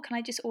been like, oh, can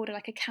I just order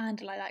like a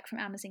candle I like from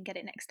Amazon, get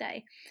it next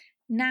day?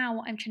 Now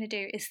what I'm trying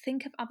to do is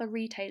think of other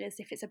retailers,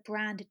 if it's a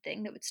branded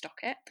thing, that would stock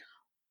it,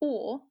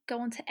 or go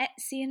onto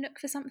Etsy and look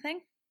for something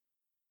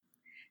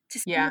to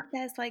see if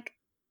there's like,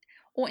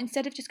 or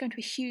instead of just going to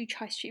a huge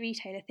high street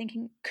retailer,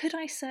 thinking, could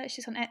I search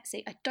this on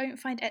Etsy? I don't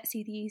find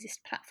Etsy the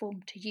easiest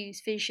platform to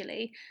use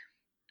visually.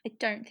 I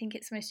don't think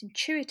it's the most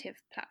intuitive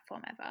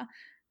platform ever.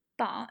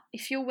 But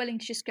if you're willing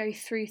to just go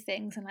through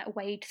things and like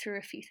wade through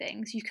a few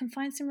things, you can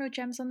find some real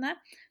gems on there.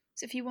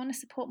 So if you want to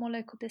support more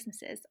local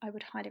businesses, I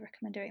would highly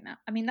recommend doing that.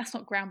 I mean, that's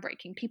not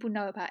groundbreaking. People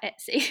know about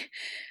Etsy.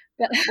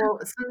 But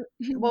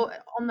well,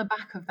 on the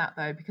back of that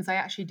though, because I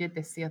actually did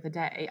this the other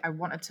day, I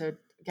wanted to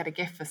get a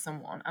gift for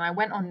someone and I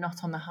went on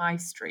Not on the High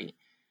Street.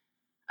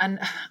 And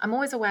I'm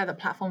always aware that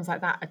platforms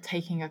like that are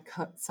taking a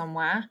cut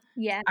somewhere.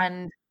 Yeah.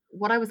 And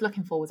what I was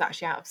looking for was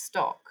actually out of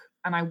stock.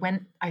 And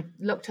I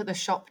looked at the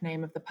shop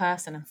name of the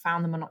person and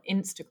found them on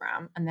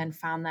Instagram and then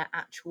found their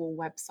actual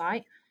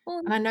website.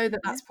 And I know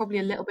that that's probably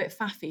a little bit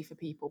faffy for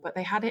people, but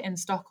they had it in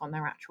stock on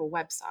their actual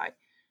website.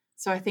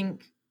 So I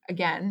think,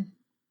 again,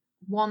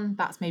 one,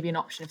 that's maybe an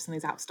option if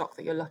something's out of stock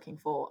that you're looking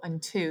for.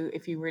 And two,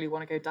 if you really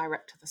want to go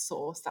direct to the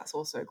source, that's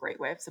also a great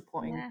way of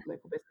supporting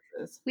local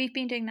businesses. We've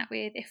been doing that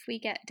with, if we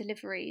get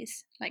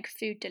deliveries, like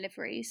food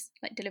deliveries,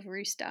 like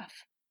Deliveroo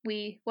stuff,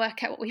 we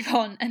work out what we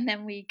want and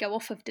then we go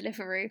off of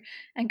Deliveroo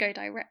and go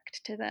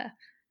direct to the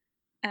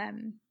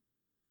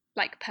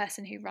like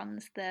person who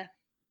runs the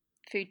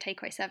food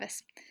takeaway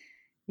service.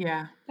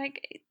 Yeah.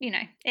 Like, you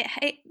know,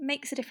 it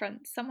makes a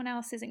difference. Someone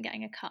else isn't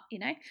getting a cut, you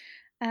know.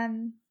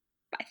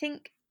 But I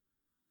think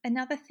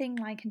another thing,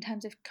 like in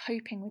terms of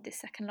coping with this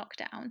second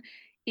lockdown,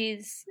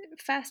 is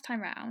first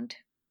time round,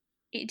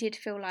 it did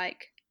feel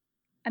like,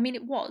 I mean,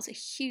 it was a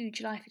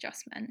huge life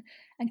adjustment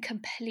and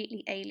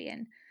completely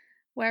alien.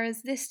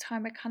 Whereas this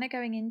time we're kind of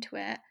going into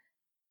it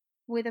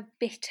with a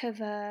bit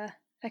of a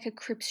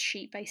cribs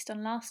sheet based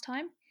on last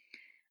time.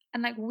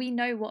 And like, we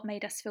know what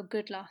made us feel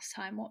good last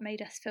time, what made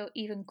us feel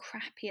even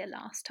crappier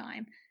last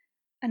time.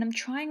 And I'm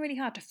trying really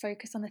hard to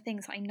focus on the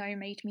things that I know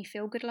made me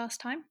feel good last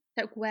time,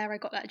 like where I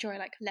got that joy,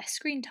 like less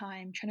screen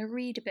time, trying to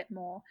read a bit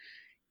more,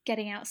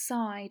 getting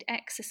outside,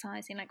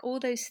 exercising, like all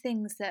those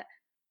things that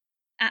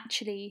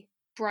actually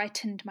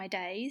brightened my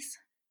days.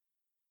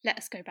 Let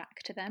us go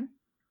back to them.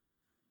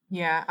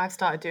 Yeah, I've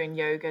started doing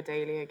yoga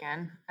daily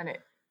again, and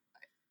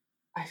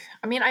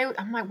I'm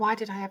like, why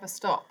did I ever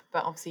stop?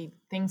 But obviously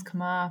things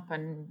come up,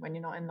 and when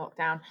you're not in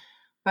lockdown,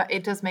 but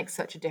it does make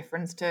such a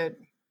difference to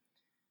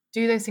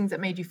do those things that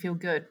made you feel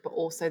good, but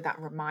also that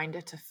reminder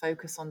to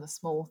focus on the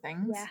small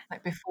things. Yeah.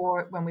 Like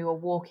before, when we were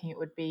walking, it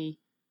would be,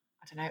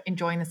 I don't know,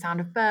 enjoying the sound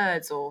of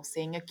birds or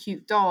seeing a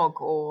cute dog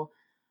or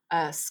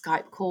a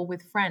Skype call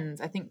with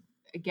friends. I think,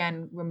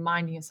 again,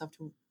 reminding yourself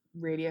to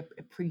really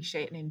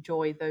appreciate and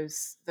enjoy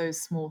those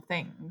small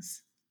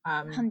things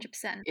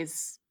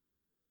 100%.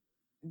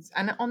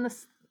 and on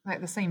this,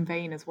 like the same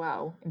vein as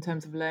well, in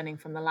terms of learning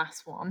from the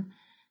last one,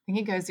 I think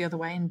it goes the other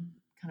way and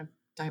kind of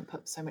don't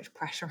put so much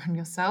pressure on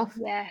yourself.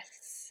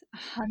 Yes.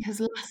 100%. Because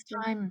last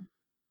time,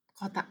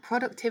 God, that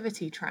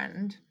productivity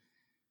trend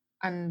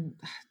and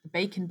the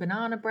bacon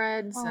banana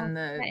breads Oh, and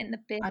get in the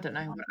bin. I don't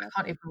know, Oh my I God.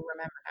 can't even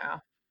remember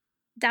now.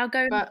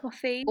 Dalgona But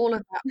coffee. all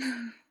of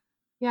that,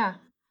 yeah,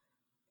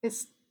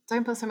 it's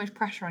don't put so much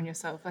pressure on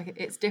yourself. Like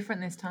it's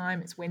different this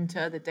time. It's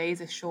winter. The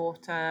days are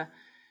shorter.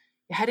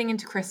 You're heading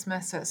into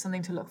Christmas, so it's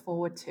something to look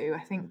forward to. I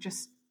think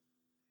just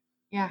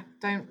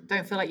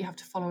don't feel like you have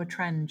to follow a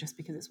trend just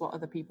because it's what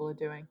other people are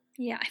doing.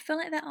 Yeah, I feel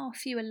like there are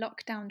fewer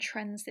lockdown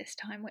trends this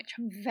time, which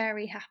I'm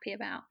very happy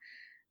about.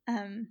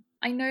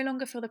 I no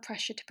longer feel the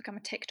pressure to become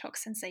a TikTok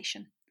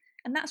sensation,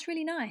 and that's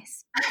really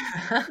nice.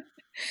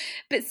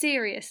 But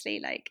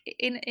seriously, like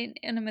in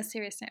a more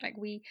serious note, like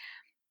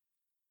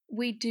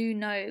we do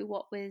know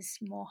what was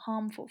more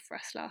harmful for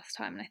us last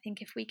time, and I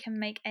think if we can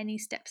make any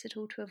steps at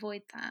all to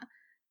avoid that,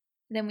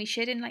 then we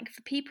should. And like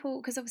for people,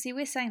 because obviously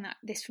we're saying that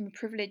this from a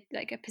privilege,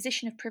 like a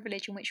position of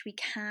privilege in which we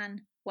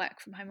can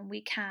work from home and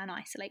we can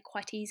isolate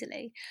quite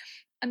easily.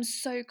 I'm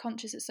so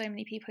conscious that so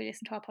many people who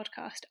listen to our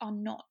podcast are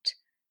not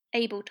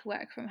able to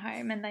work from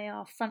home, and they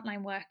are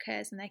frontline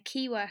workers and they're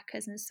key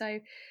workers, and so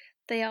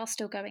they are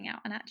still going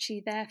out, and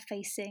actually they're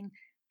facing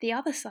the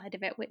other side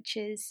of it, which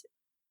is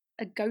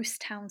a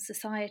ghost town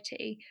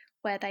society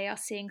where they are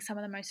seeing some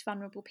of the most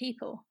vulnerable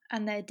people,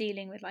 and they're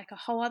dealing with like a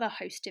whole other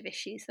host of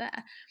issues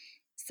there.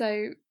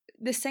 So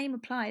the same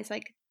applies.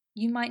 Like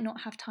you might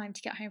not have time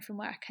to get home from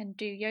work and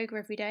do yoga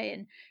every day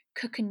and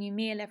cook a new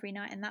meal every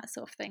night and that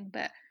sort of thing,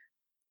 but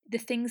the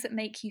things that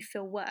make you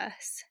feel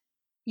worse,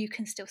 you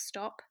can still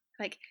stop.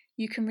 Like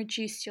you can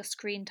reduce your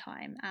screen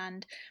time,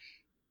 and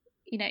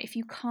if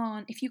you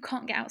can't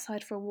get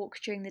outside for a walk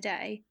during the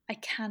day, I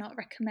cannot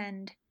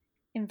recommend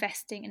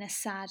investing in a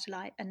sad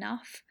light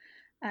enough.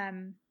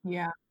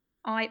 Yeah.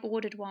 I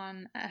ordered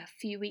one a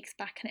few weeks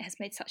back and it has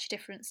made such a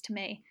difference to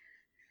me.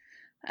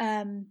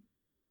 And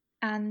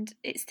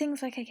it's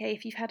things like, okay,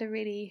 if you've had a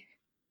really,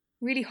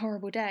 really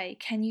horrible day,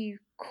 can you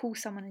call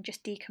someone and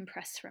just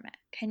decompress from it?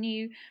 Can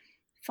you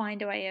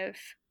find a way of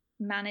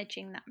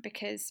managing that?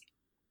 Because,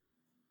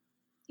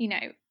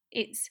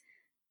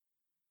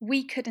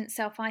 we couldn't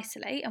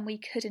self-isolate and we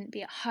couldn't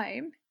be at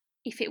home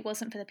if it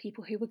wasn't for the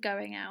people who were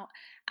going out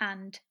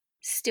and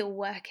still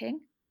working.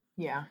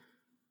 Yeah.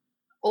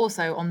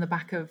 Also, on the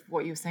back of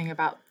what you were saying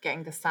about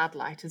getting the sad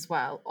light as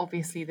well,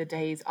 obviously the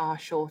days are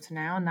shorter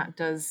now, and that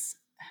does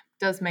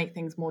make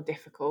things more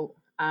difficult.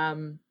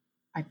 I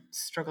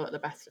struggle at the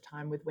best of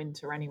time with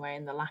winter anyway,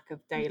 and the lack of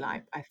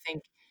daylight. I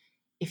think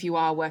if you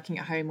are working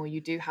at home or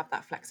you do have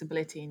that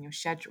flexibility in your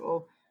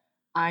schedule,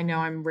 I know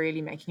I'm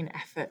really making an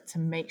effort to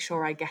make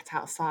sure I get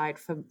outside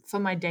for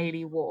my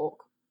daily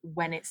walk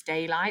when it's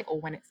daylight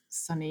or when it's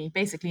sunny,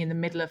 basically in the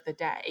middle of the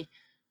day.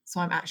 So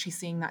I'm actually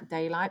seeing that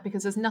daylight,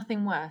 because there's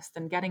nothing worse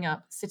than getting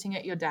up, sitting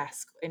at your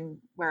desk in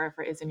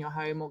wherever it is in your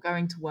home or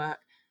going to work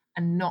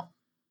and not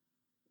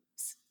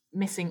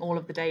missing all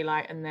of the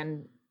daylight and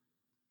then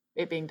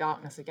it being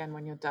darkness again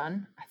when you're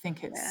done. I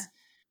think it's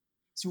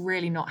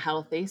really not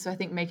healthy. So I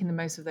think making the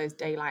most of those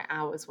daylight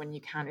hours when you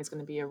can is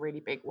going to be a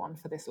really big one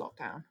for this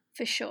lockdown.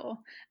 For sure.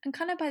 And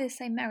kind of by the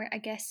same merit, I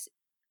guess,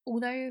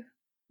 although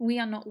we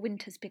are not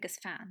winter's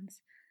biggest fans,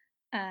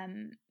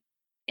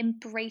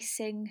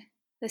 embracing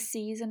the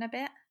season a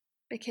bit,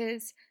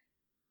 because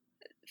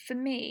for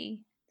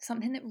me,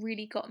 something that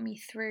really got me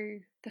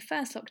through the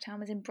first lockdown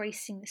was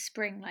embracing the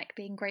spring, like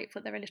being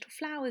grateful there are little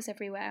flowers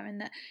everywhere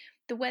and that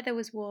the weather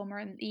was warmer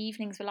and the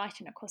evenings were lighter.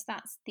 And of course,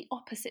 that's the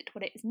opposite to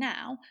what it is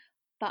now.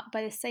 But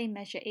by the same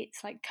measure,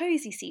 it's like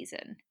cozy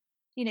season.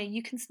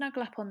 You can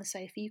snuggle up on the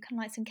sofa, you can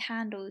light some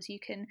candles, you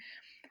can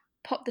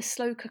pop the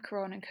slow cooker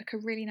on and cook a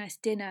really nice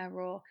dinner,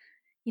 or,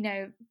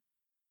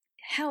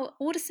 hell,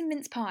 order some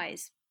mince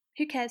pies.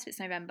 Who cares if it's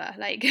November?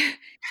 Like,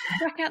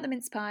 crack out the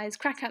mince pies,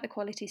 crack out the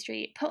Quality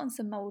Street, put on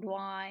some mulled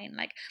wine.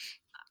 Like,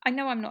 I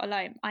know I'm not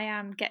alone. I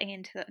am getting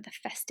into the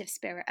festive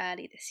spirit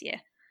early this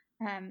year.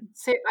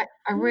 So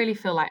I really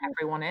feel like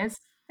everyone is.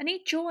 I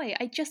need joy.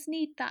 I just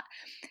need that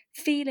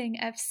feeling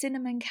of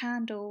cinnamon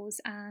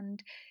candles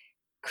and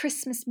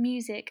Christmas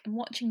music and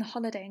watching The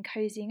Holiday and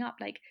cozying up.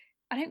 Like,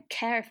 I don't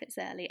care if it's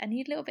early. I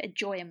need a little bit of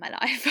joy in my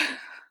life.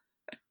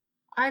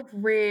 I've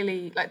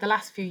really, like the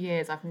last few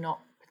years, I've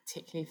not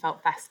particularly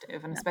felt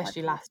festive, and No,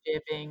 especially last year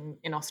being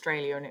in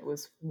Australia and it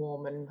was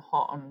warm and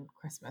hot on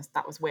Christmas,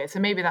 that was weird. So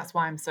maybe that's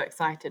why I'm so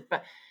excited.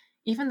 But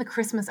even the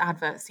Christmas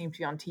adverts seem to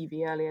be on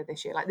TV earlier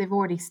this year. Like they've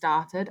already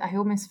started. I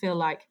almost feel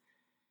like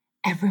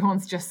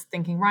everyone's just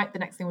thinking, right, the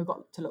next thing we've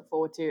got to look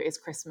forward to is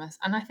Christmas.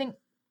 And I think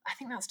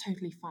that's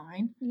totally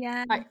fine.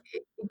 Yeah. Like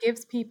it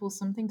gives people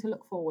something to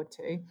look forward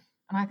to.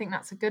 And I think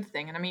that's a good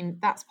thing. And I mean,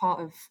 that's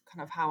part of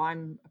kind of how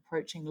I'm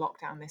approaching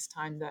lockdown this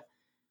time, that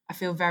I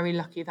feel very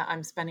lucky that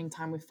I'm spending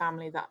time with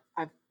family that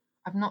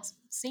I've not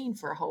seen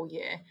for a whole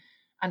year.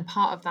 And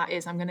part of that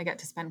is I'm going to get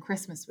to spend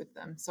Christmas with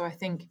them. So I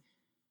think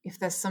if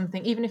there's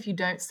something, even if you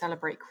don't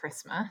celebrate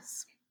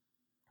Christmas,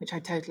 which I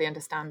totally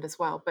understand as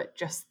well, but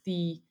just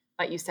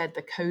like you said,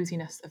 the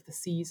coziness of the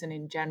season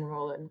in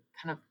general, and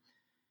kind of,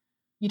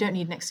 you don't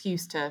need an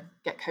excuse to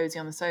get cozy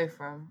on the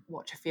sofa and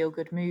watch a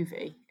feel-good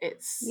movie.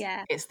 It's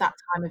that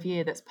time of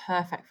year that's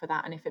perfect for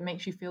that. And if it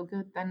makes you feel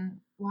good,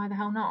 then why the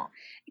hell not?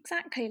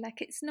 Exactly.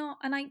 Like it's not,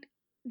 and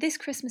this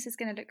Christmas is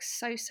going to look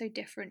so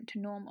different to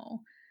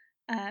normal,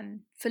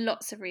 for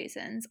lots of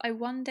reasons. I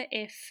wonder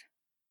if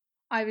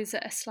I was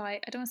at a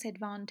slight, I don't want to say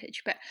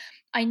advantage, but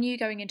I knew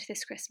going into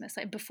this Christmas,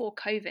 like before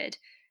COVID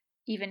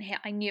even hit,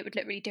 I knew it would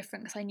look really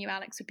different because I knew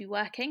Alex would be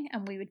working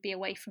and we would be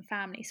away from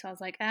family. So I was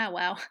like,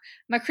 well,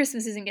 my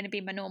Christmas isn't going to be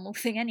my normal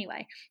thing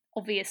anyway.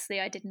 Obviously,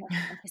 I did not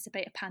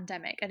anticipate a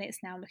pandemic, and it's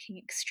now looking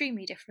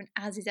extremely different,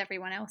 as is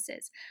everyone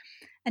else's.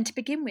 And to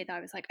begin with, I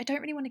was like, I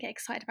don't really want to get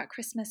excited about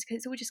Christmas because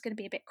it's all just going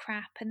to be a bit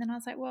crap. And then I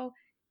was like, well,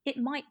 it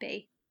might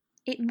be.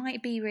 It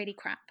might be really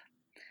crap.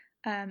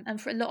 And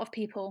for a lot of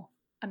people,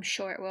 I'm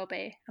sure it will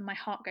be. And my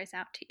heart goes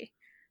out to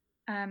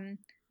you.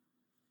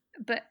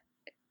 But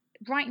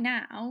right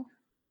now,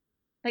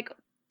 like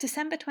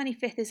December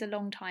 25th is a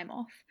long time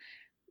off.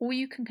 All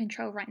you can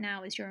control right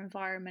now is your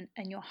environment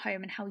and your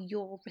home and how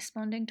you're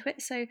responding to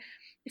it. So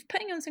if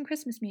putting on some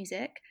Christmas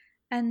music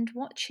and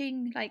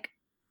watching like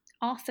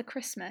Arthur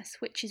Christmas,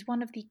 which is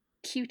one of the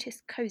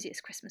cutest,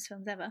 coziest Christmas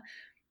films ever,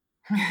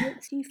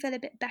 makes you feel a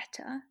bit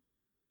better,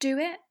 do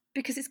it,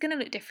 because it's going to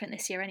look different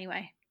this year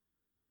anyway.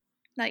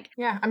 Like,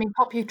 yeah, I mean,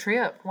 pop your tree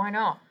up. Why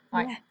not?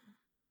 Like, yeah,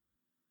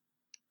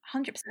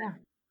 100%. yeah.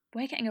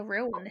 We're getting a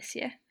real one this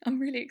year. I'm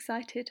really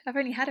excited. I've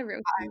only had a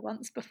real tree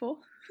once before.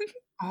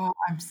 Oh,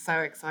 I'm so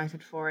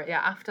excited for it. Yeah,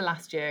 after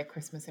last year,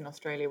 Christmas in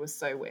Australia was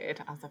so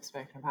weird, as I've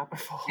spoken about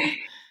before.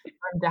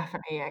 I'm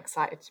definitely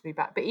excited to be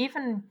back. But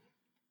even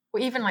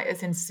like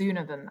as in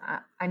sooner than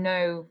that, I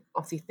know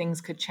obviously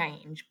things could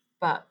change,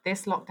 but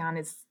this lockdown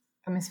I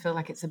almost feel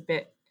like it's a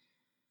bit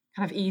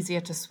kind of easier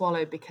to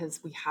swallow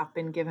because we have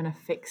been given a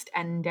fixed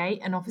end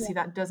date. And obviously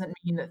that doesn't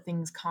mean that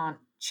things can't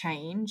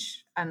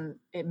change, and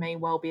it may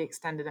well be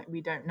extended,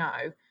 we don't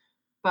know.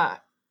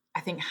 But I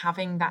think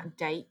having that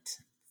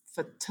date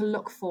to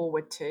look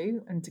forward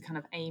to and to kind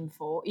of aim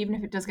for, even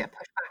if it does get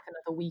pushed back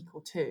another week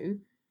or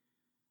two,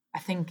 I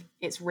think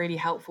it's really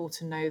helpful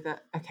to know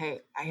that, okay,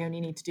 I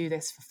only need to do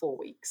this for 4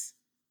 weeks.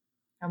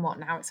 And what,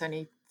 now it's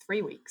only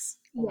 3 weeks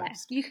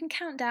almost. Yeah, you can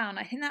count down.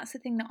 I think that's the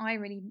thing that I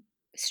really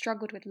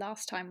struggled with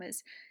last time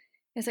was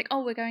it's like,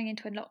 oh, we're going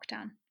into a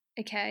lockdown.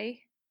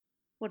 Okay,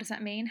 what does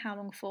that mean? How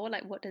long for?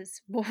 Like, what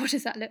does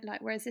that look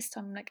like? Whereas this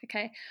time I'm like,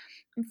 okay,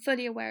 I'm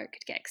fully aware it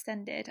could get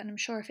extended, and I'm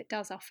sure if it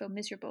does, I'll feel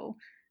miserable.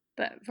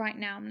 But right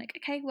now I'm like,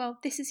 okay, well,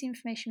 this is the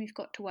information we've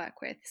got to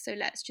work with, so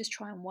let's just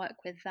try and work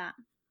with that.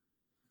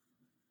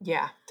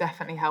 Yeah,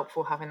 definitely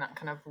helpful having that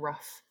kind of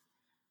rough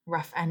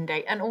end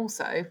date. And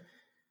also,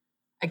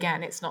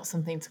 again, it's not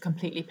something to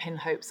completely pin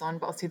hopes on,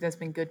 but obviously there's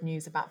been good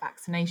news about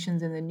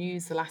vaccinations in the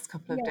news the last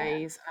couple of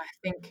days. And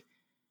I think,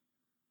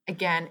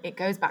 again, it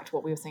goes back to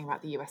what we were saying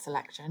about the US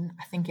election.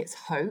 I think it's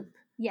hope.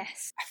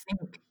 Yes. I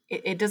think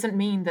it doesn't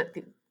mean that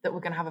we're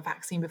going to have a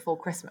vaccine before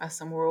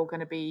Christmas and we're all going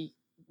to be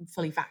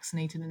fully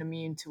vaccinated and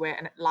immune to it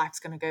and life's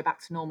going to go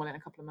back to normal in a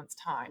couple of months'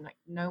 time. Like,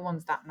 no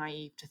one's that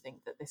naive to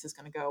think that this is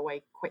going to go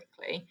away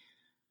quickly.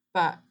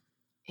 But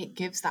it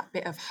gives that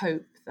bit of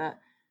hope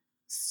that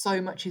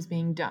so much is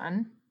being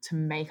done to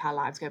make our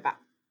lives go back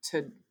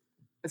to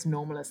as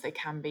normal as they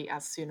can be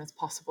as soon as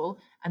possible.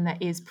 And there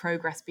is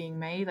progress being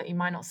made. Like, you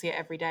might not see it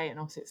every day, and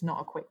obviously it's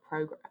not a quick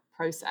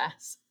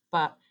process,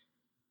 but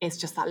it's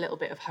just that little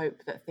bit of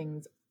hope that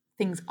things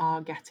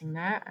are getting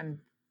there and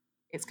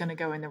it's going to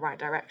go in the right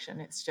direction.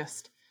 It's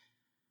just,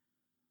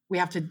 we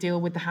have to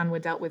deal with the hand we're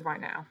dealt with right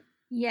now.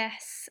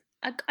 Yes,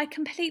 I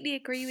completely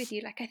agree with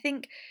you. Like, I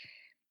think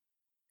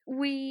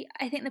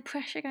the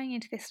pressure going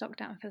into this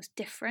lockdown feels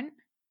different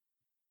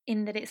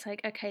in that it's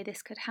like, okay,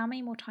 how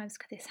many more times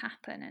could this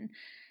happen? And,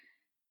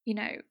 you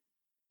know,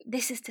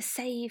 this is to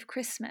save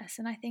Christmas.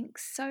 And I think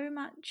so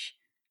much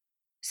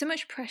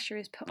pressure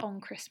is put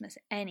on Christmas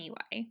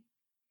anyway,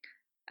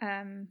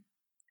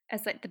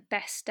 as like the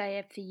best day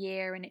of the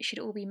year, and it should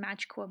all be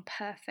magical and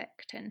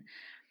perfect and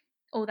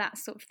all that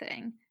sort of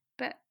thing.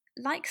 But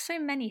like so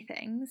many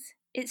things,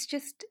 it's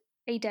just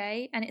a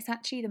day, and it's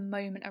actually the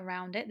moment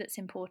around it that's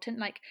important.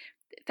 Like,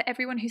 for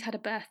everyone who's had a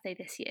birthday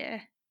this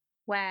year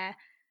where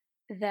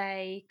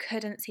they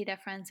couldn't see their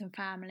friends and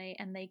family,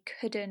 and they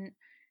couldn't,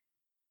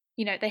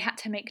 they had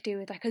to make do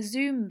with like a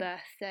Zoom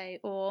birthday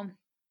or,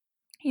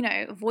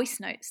 voice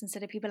notes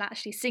instead of people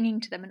actually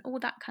singing to them and all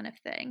that kind of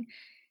thing,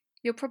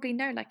 you'll probably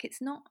know like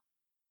it's not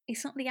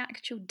the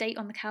actual date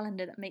on the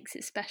calendar that makes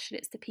it special.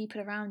 It's the people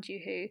around you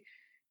who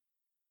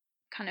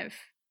kind of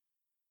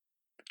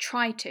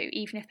try to,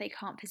 even if they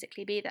can't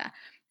physically be there,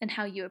 and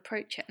how you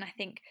approach it. And I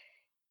think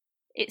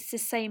it's the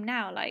same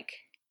now. Like,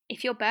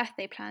 if your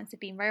birthday plans have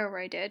been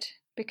railroaded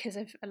because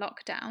of a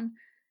lockdown,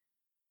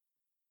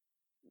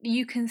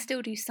 you can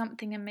still do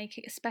something and make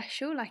it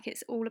special. Like,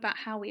 it's all about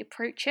how we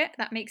approach it.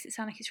 That makes it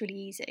sound like it's really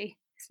easy.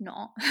 It's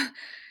not.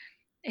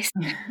 It's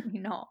definitely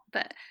not.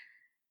 But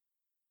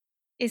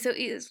it's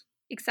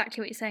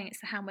exactly what you're saying.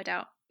 It's the hammered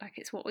out. Like,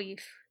 it's what we've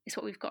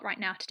got right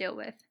now to deal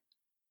with.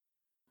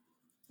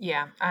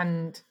 Yeah,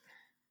 and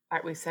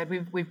like we said,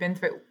 we've been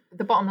through it.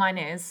 The bottom line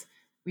is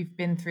we've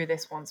been through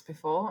this once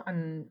before,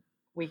 and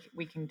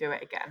we can do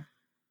it again.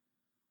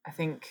 I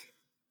think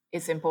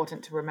it's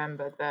important to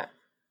remember that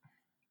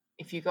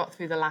if you got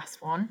through the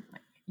last one,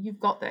 like,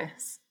 you've got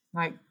this.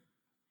 Like,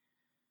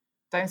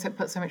 don't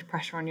put so much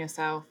pressure on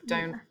yourself.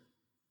 Don't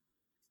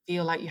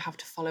feel like you have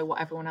to follow what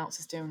everyone else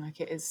is doing.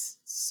 Like, it is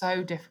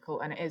so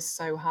difficult and it is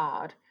so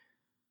hard,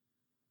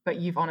 but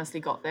you've honestly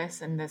got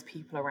this, and there's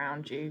people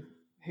around you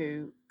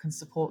who can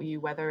support you,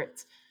 whether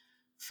it's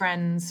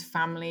friends,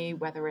 family,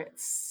 whether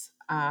it's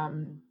a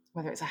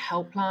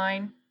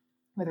helpline,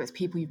 whether it's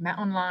people you've met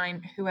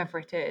online, whoever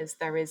it is,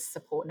 there is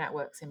support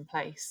networks in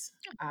place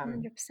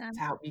to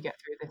help you get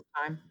through this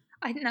time.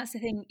 I think that's the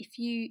thing. If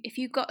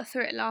you got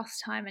through it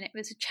last time and it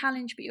was a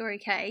challenge, but you're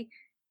okay,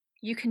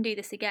 you can do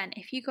this again.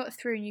 If you got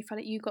through and you felt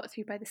like you got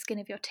through by the skin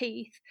of your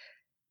teeth,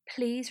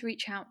 please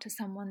reach out to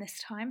someone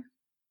this time.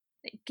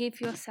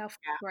 Give yourself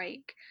a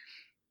break.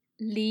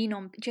 Lean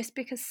on, just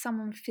because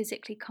someone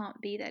physically can't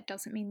be there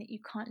doesn't mean that you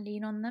can't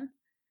lean on them.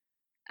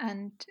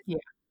 And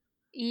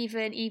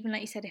even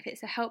like you said, if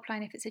it's a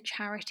helpline, if it's a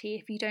charity,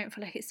 if you don't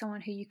feel like it's someone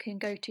who you can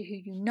go to who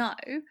you know,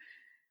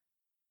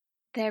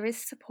 there is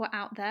support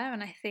out there.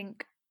 And I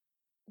think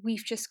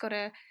we've just got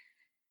to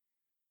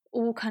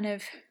all kind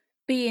of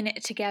be in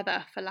it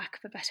together, for lack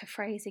of a better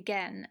phrase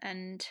again.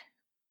 And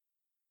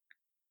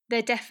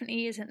there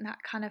definitely isn't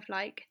that kind of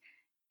like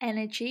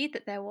energy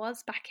that there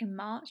was back in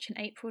March and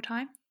April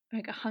time.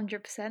 Like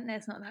 100%,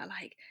 there's not that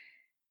like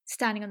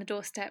standing on the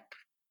doorstep,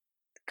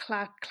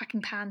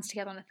 clacking pans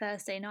together on a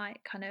Thursday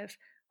night kind of,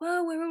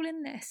 well, we're all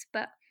in this,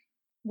 but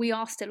we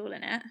are still all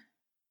in it.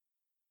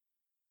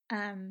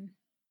 And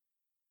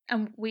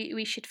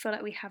we should feel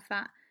like we have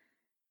that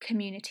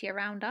community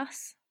around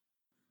us.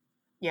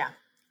 Yeah,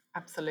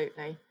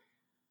 absolutely.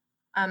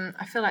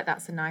 I feel like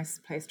that's a nice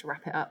place to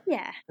wrap it up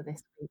for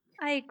this week.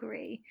 I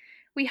agree.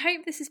 We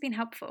hope this has been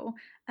helpful.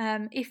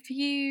 If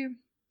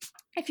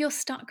you're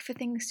stuck for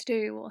things to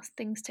do or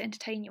things to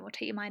entertain you or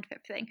take your mind off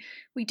everything,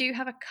 we do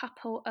have a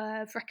couple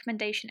of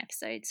recommendation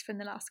episodes from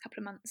the last couple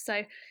of months.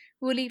 So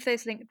we'll leave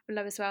those linked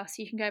below as well,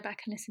 so you can go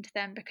back and listen to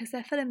them, because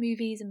they're full of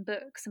movies and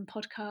books and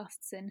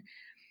podcasts and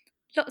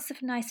lots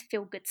of nice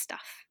feel-good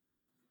stuff.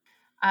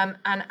 And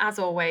as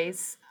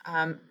always,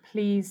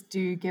 please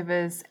do give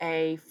us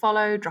a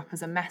follow, drop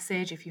us a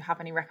message if you have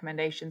any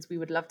recommendations. We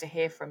would love to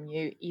hear from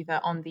you, either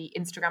on the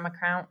Instagram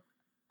account,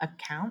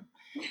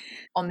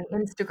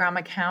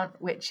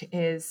 which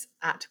is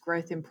at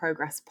Growth in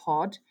Progress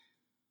Pod.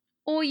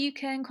 Or you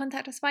can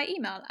contact us by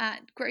email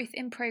at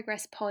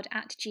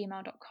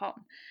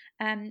growthinprogresspod@gmail.com.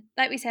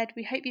 Like we said,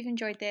 we hope you've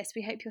enjoyed this.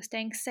 We hope you're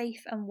staying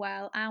safe and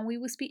well, and we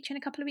will speak to you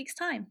in a couple of weeks'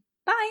 time.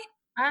 Bye.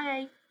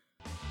 Bye.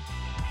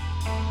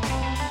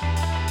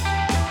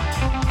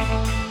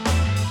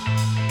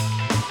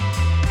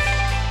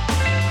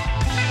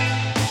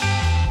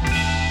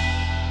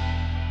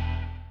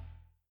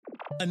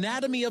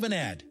 Anatomy of an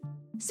ad.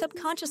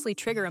 Subconsciously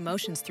trigger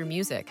emotions through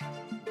music.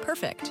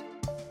 Perfect.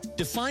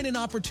 Define an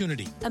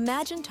opportunity.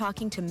 Imagine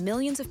talking to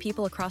millions of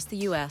people across the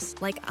U.S.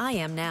 like I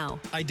am now.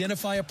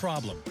 Identify a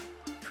problem.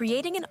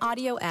 Creating an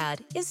audio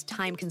ad is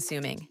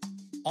time-consuming.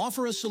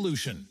 Offer a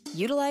solution.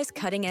 Utilize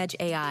cutting-edge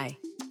AI.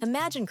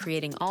 Imagine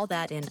creating all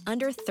that in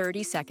under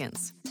 30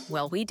 seconds.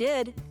 Well, we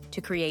did,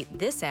 to create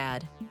this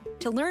ad.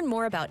 To learn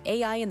more about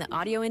AI in the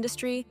audio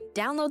industry,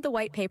 download the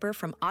white paper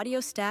from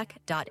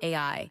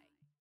audiostack.ai.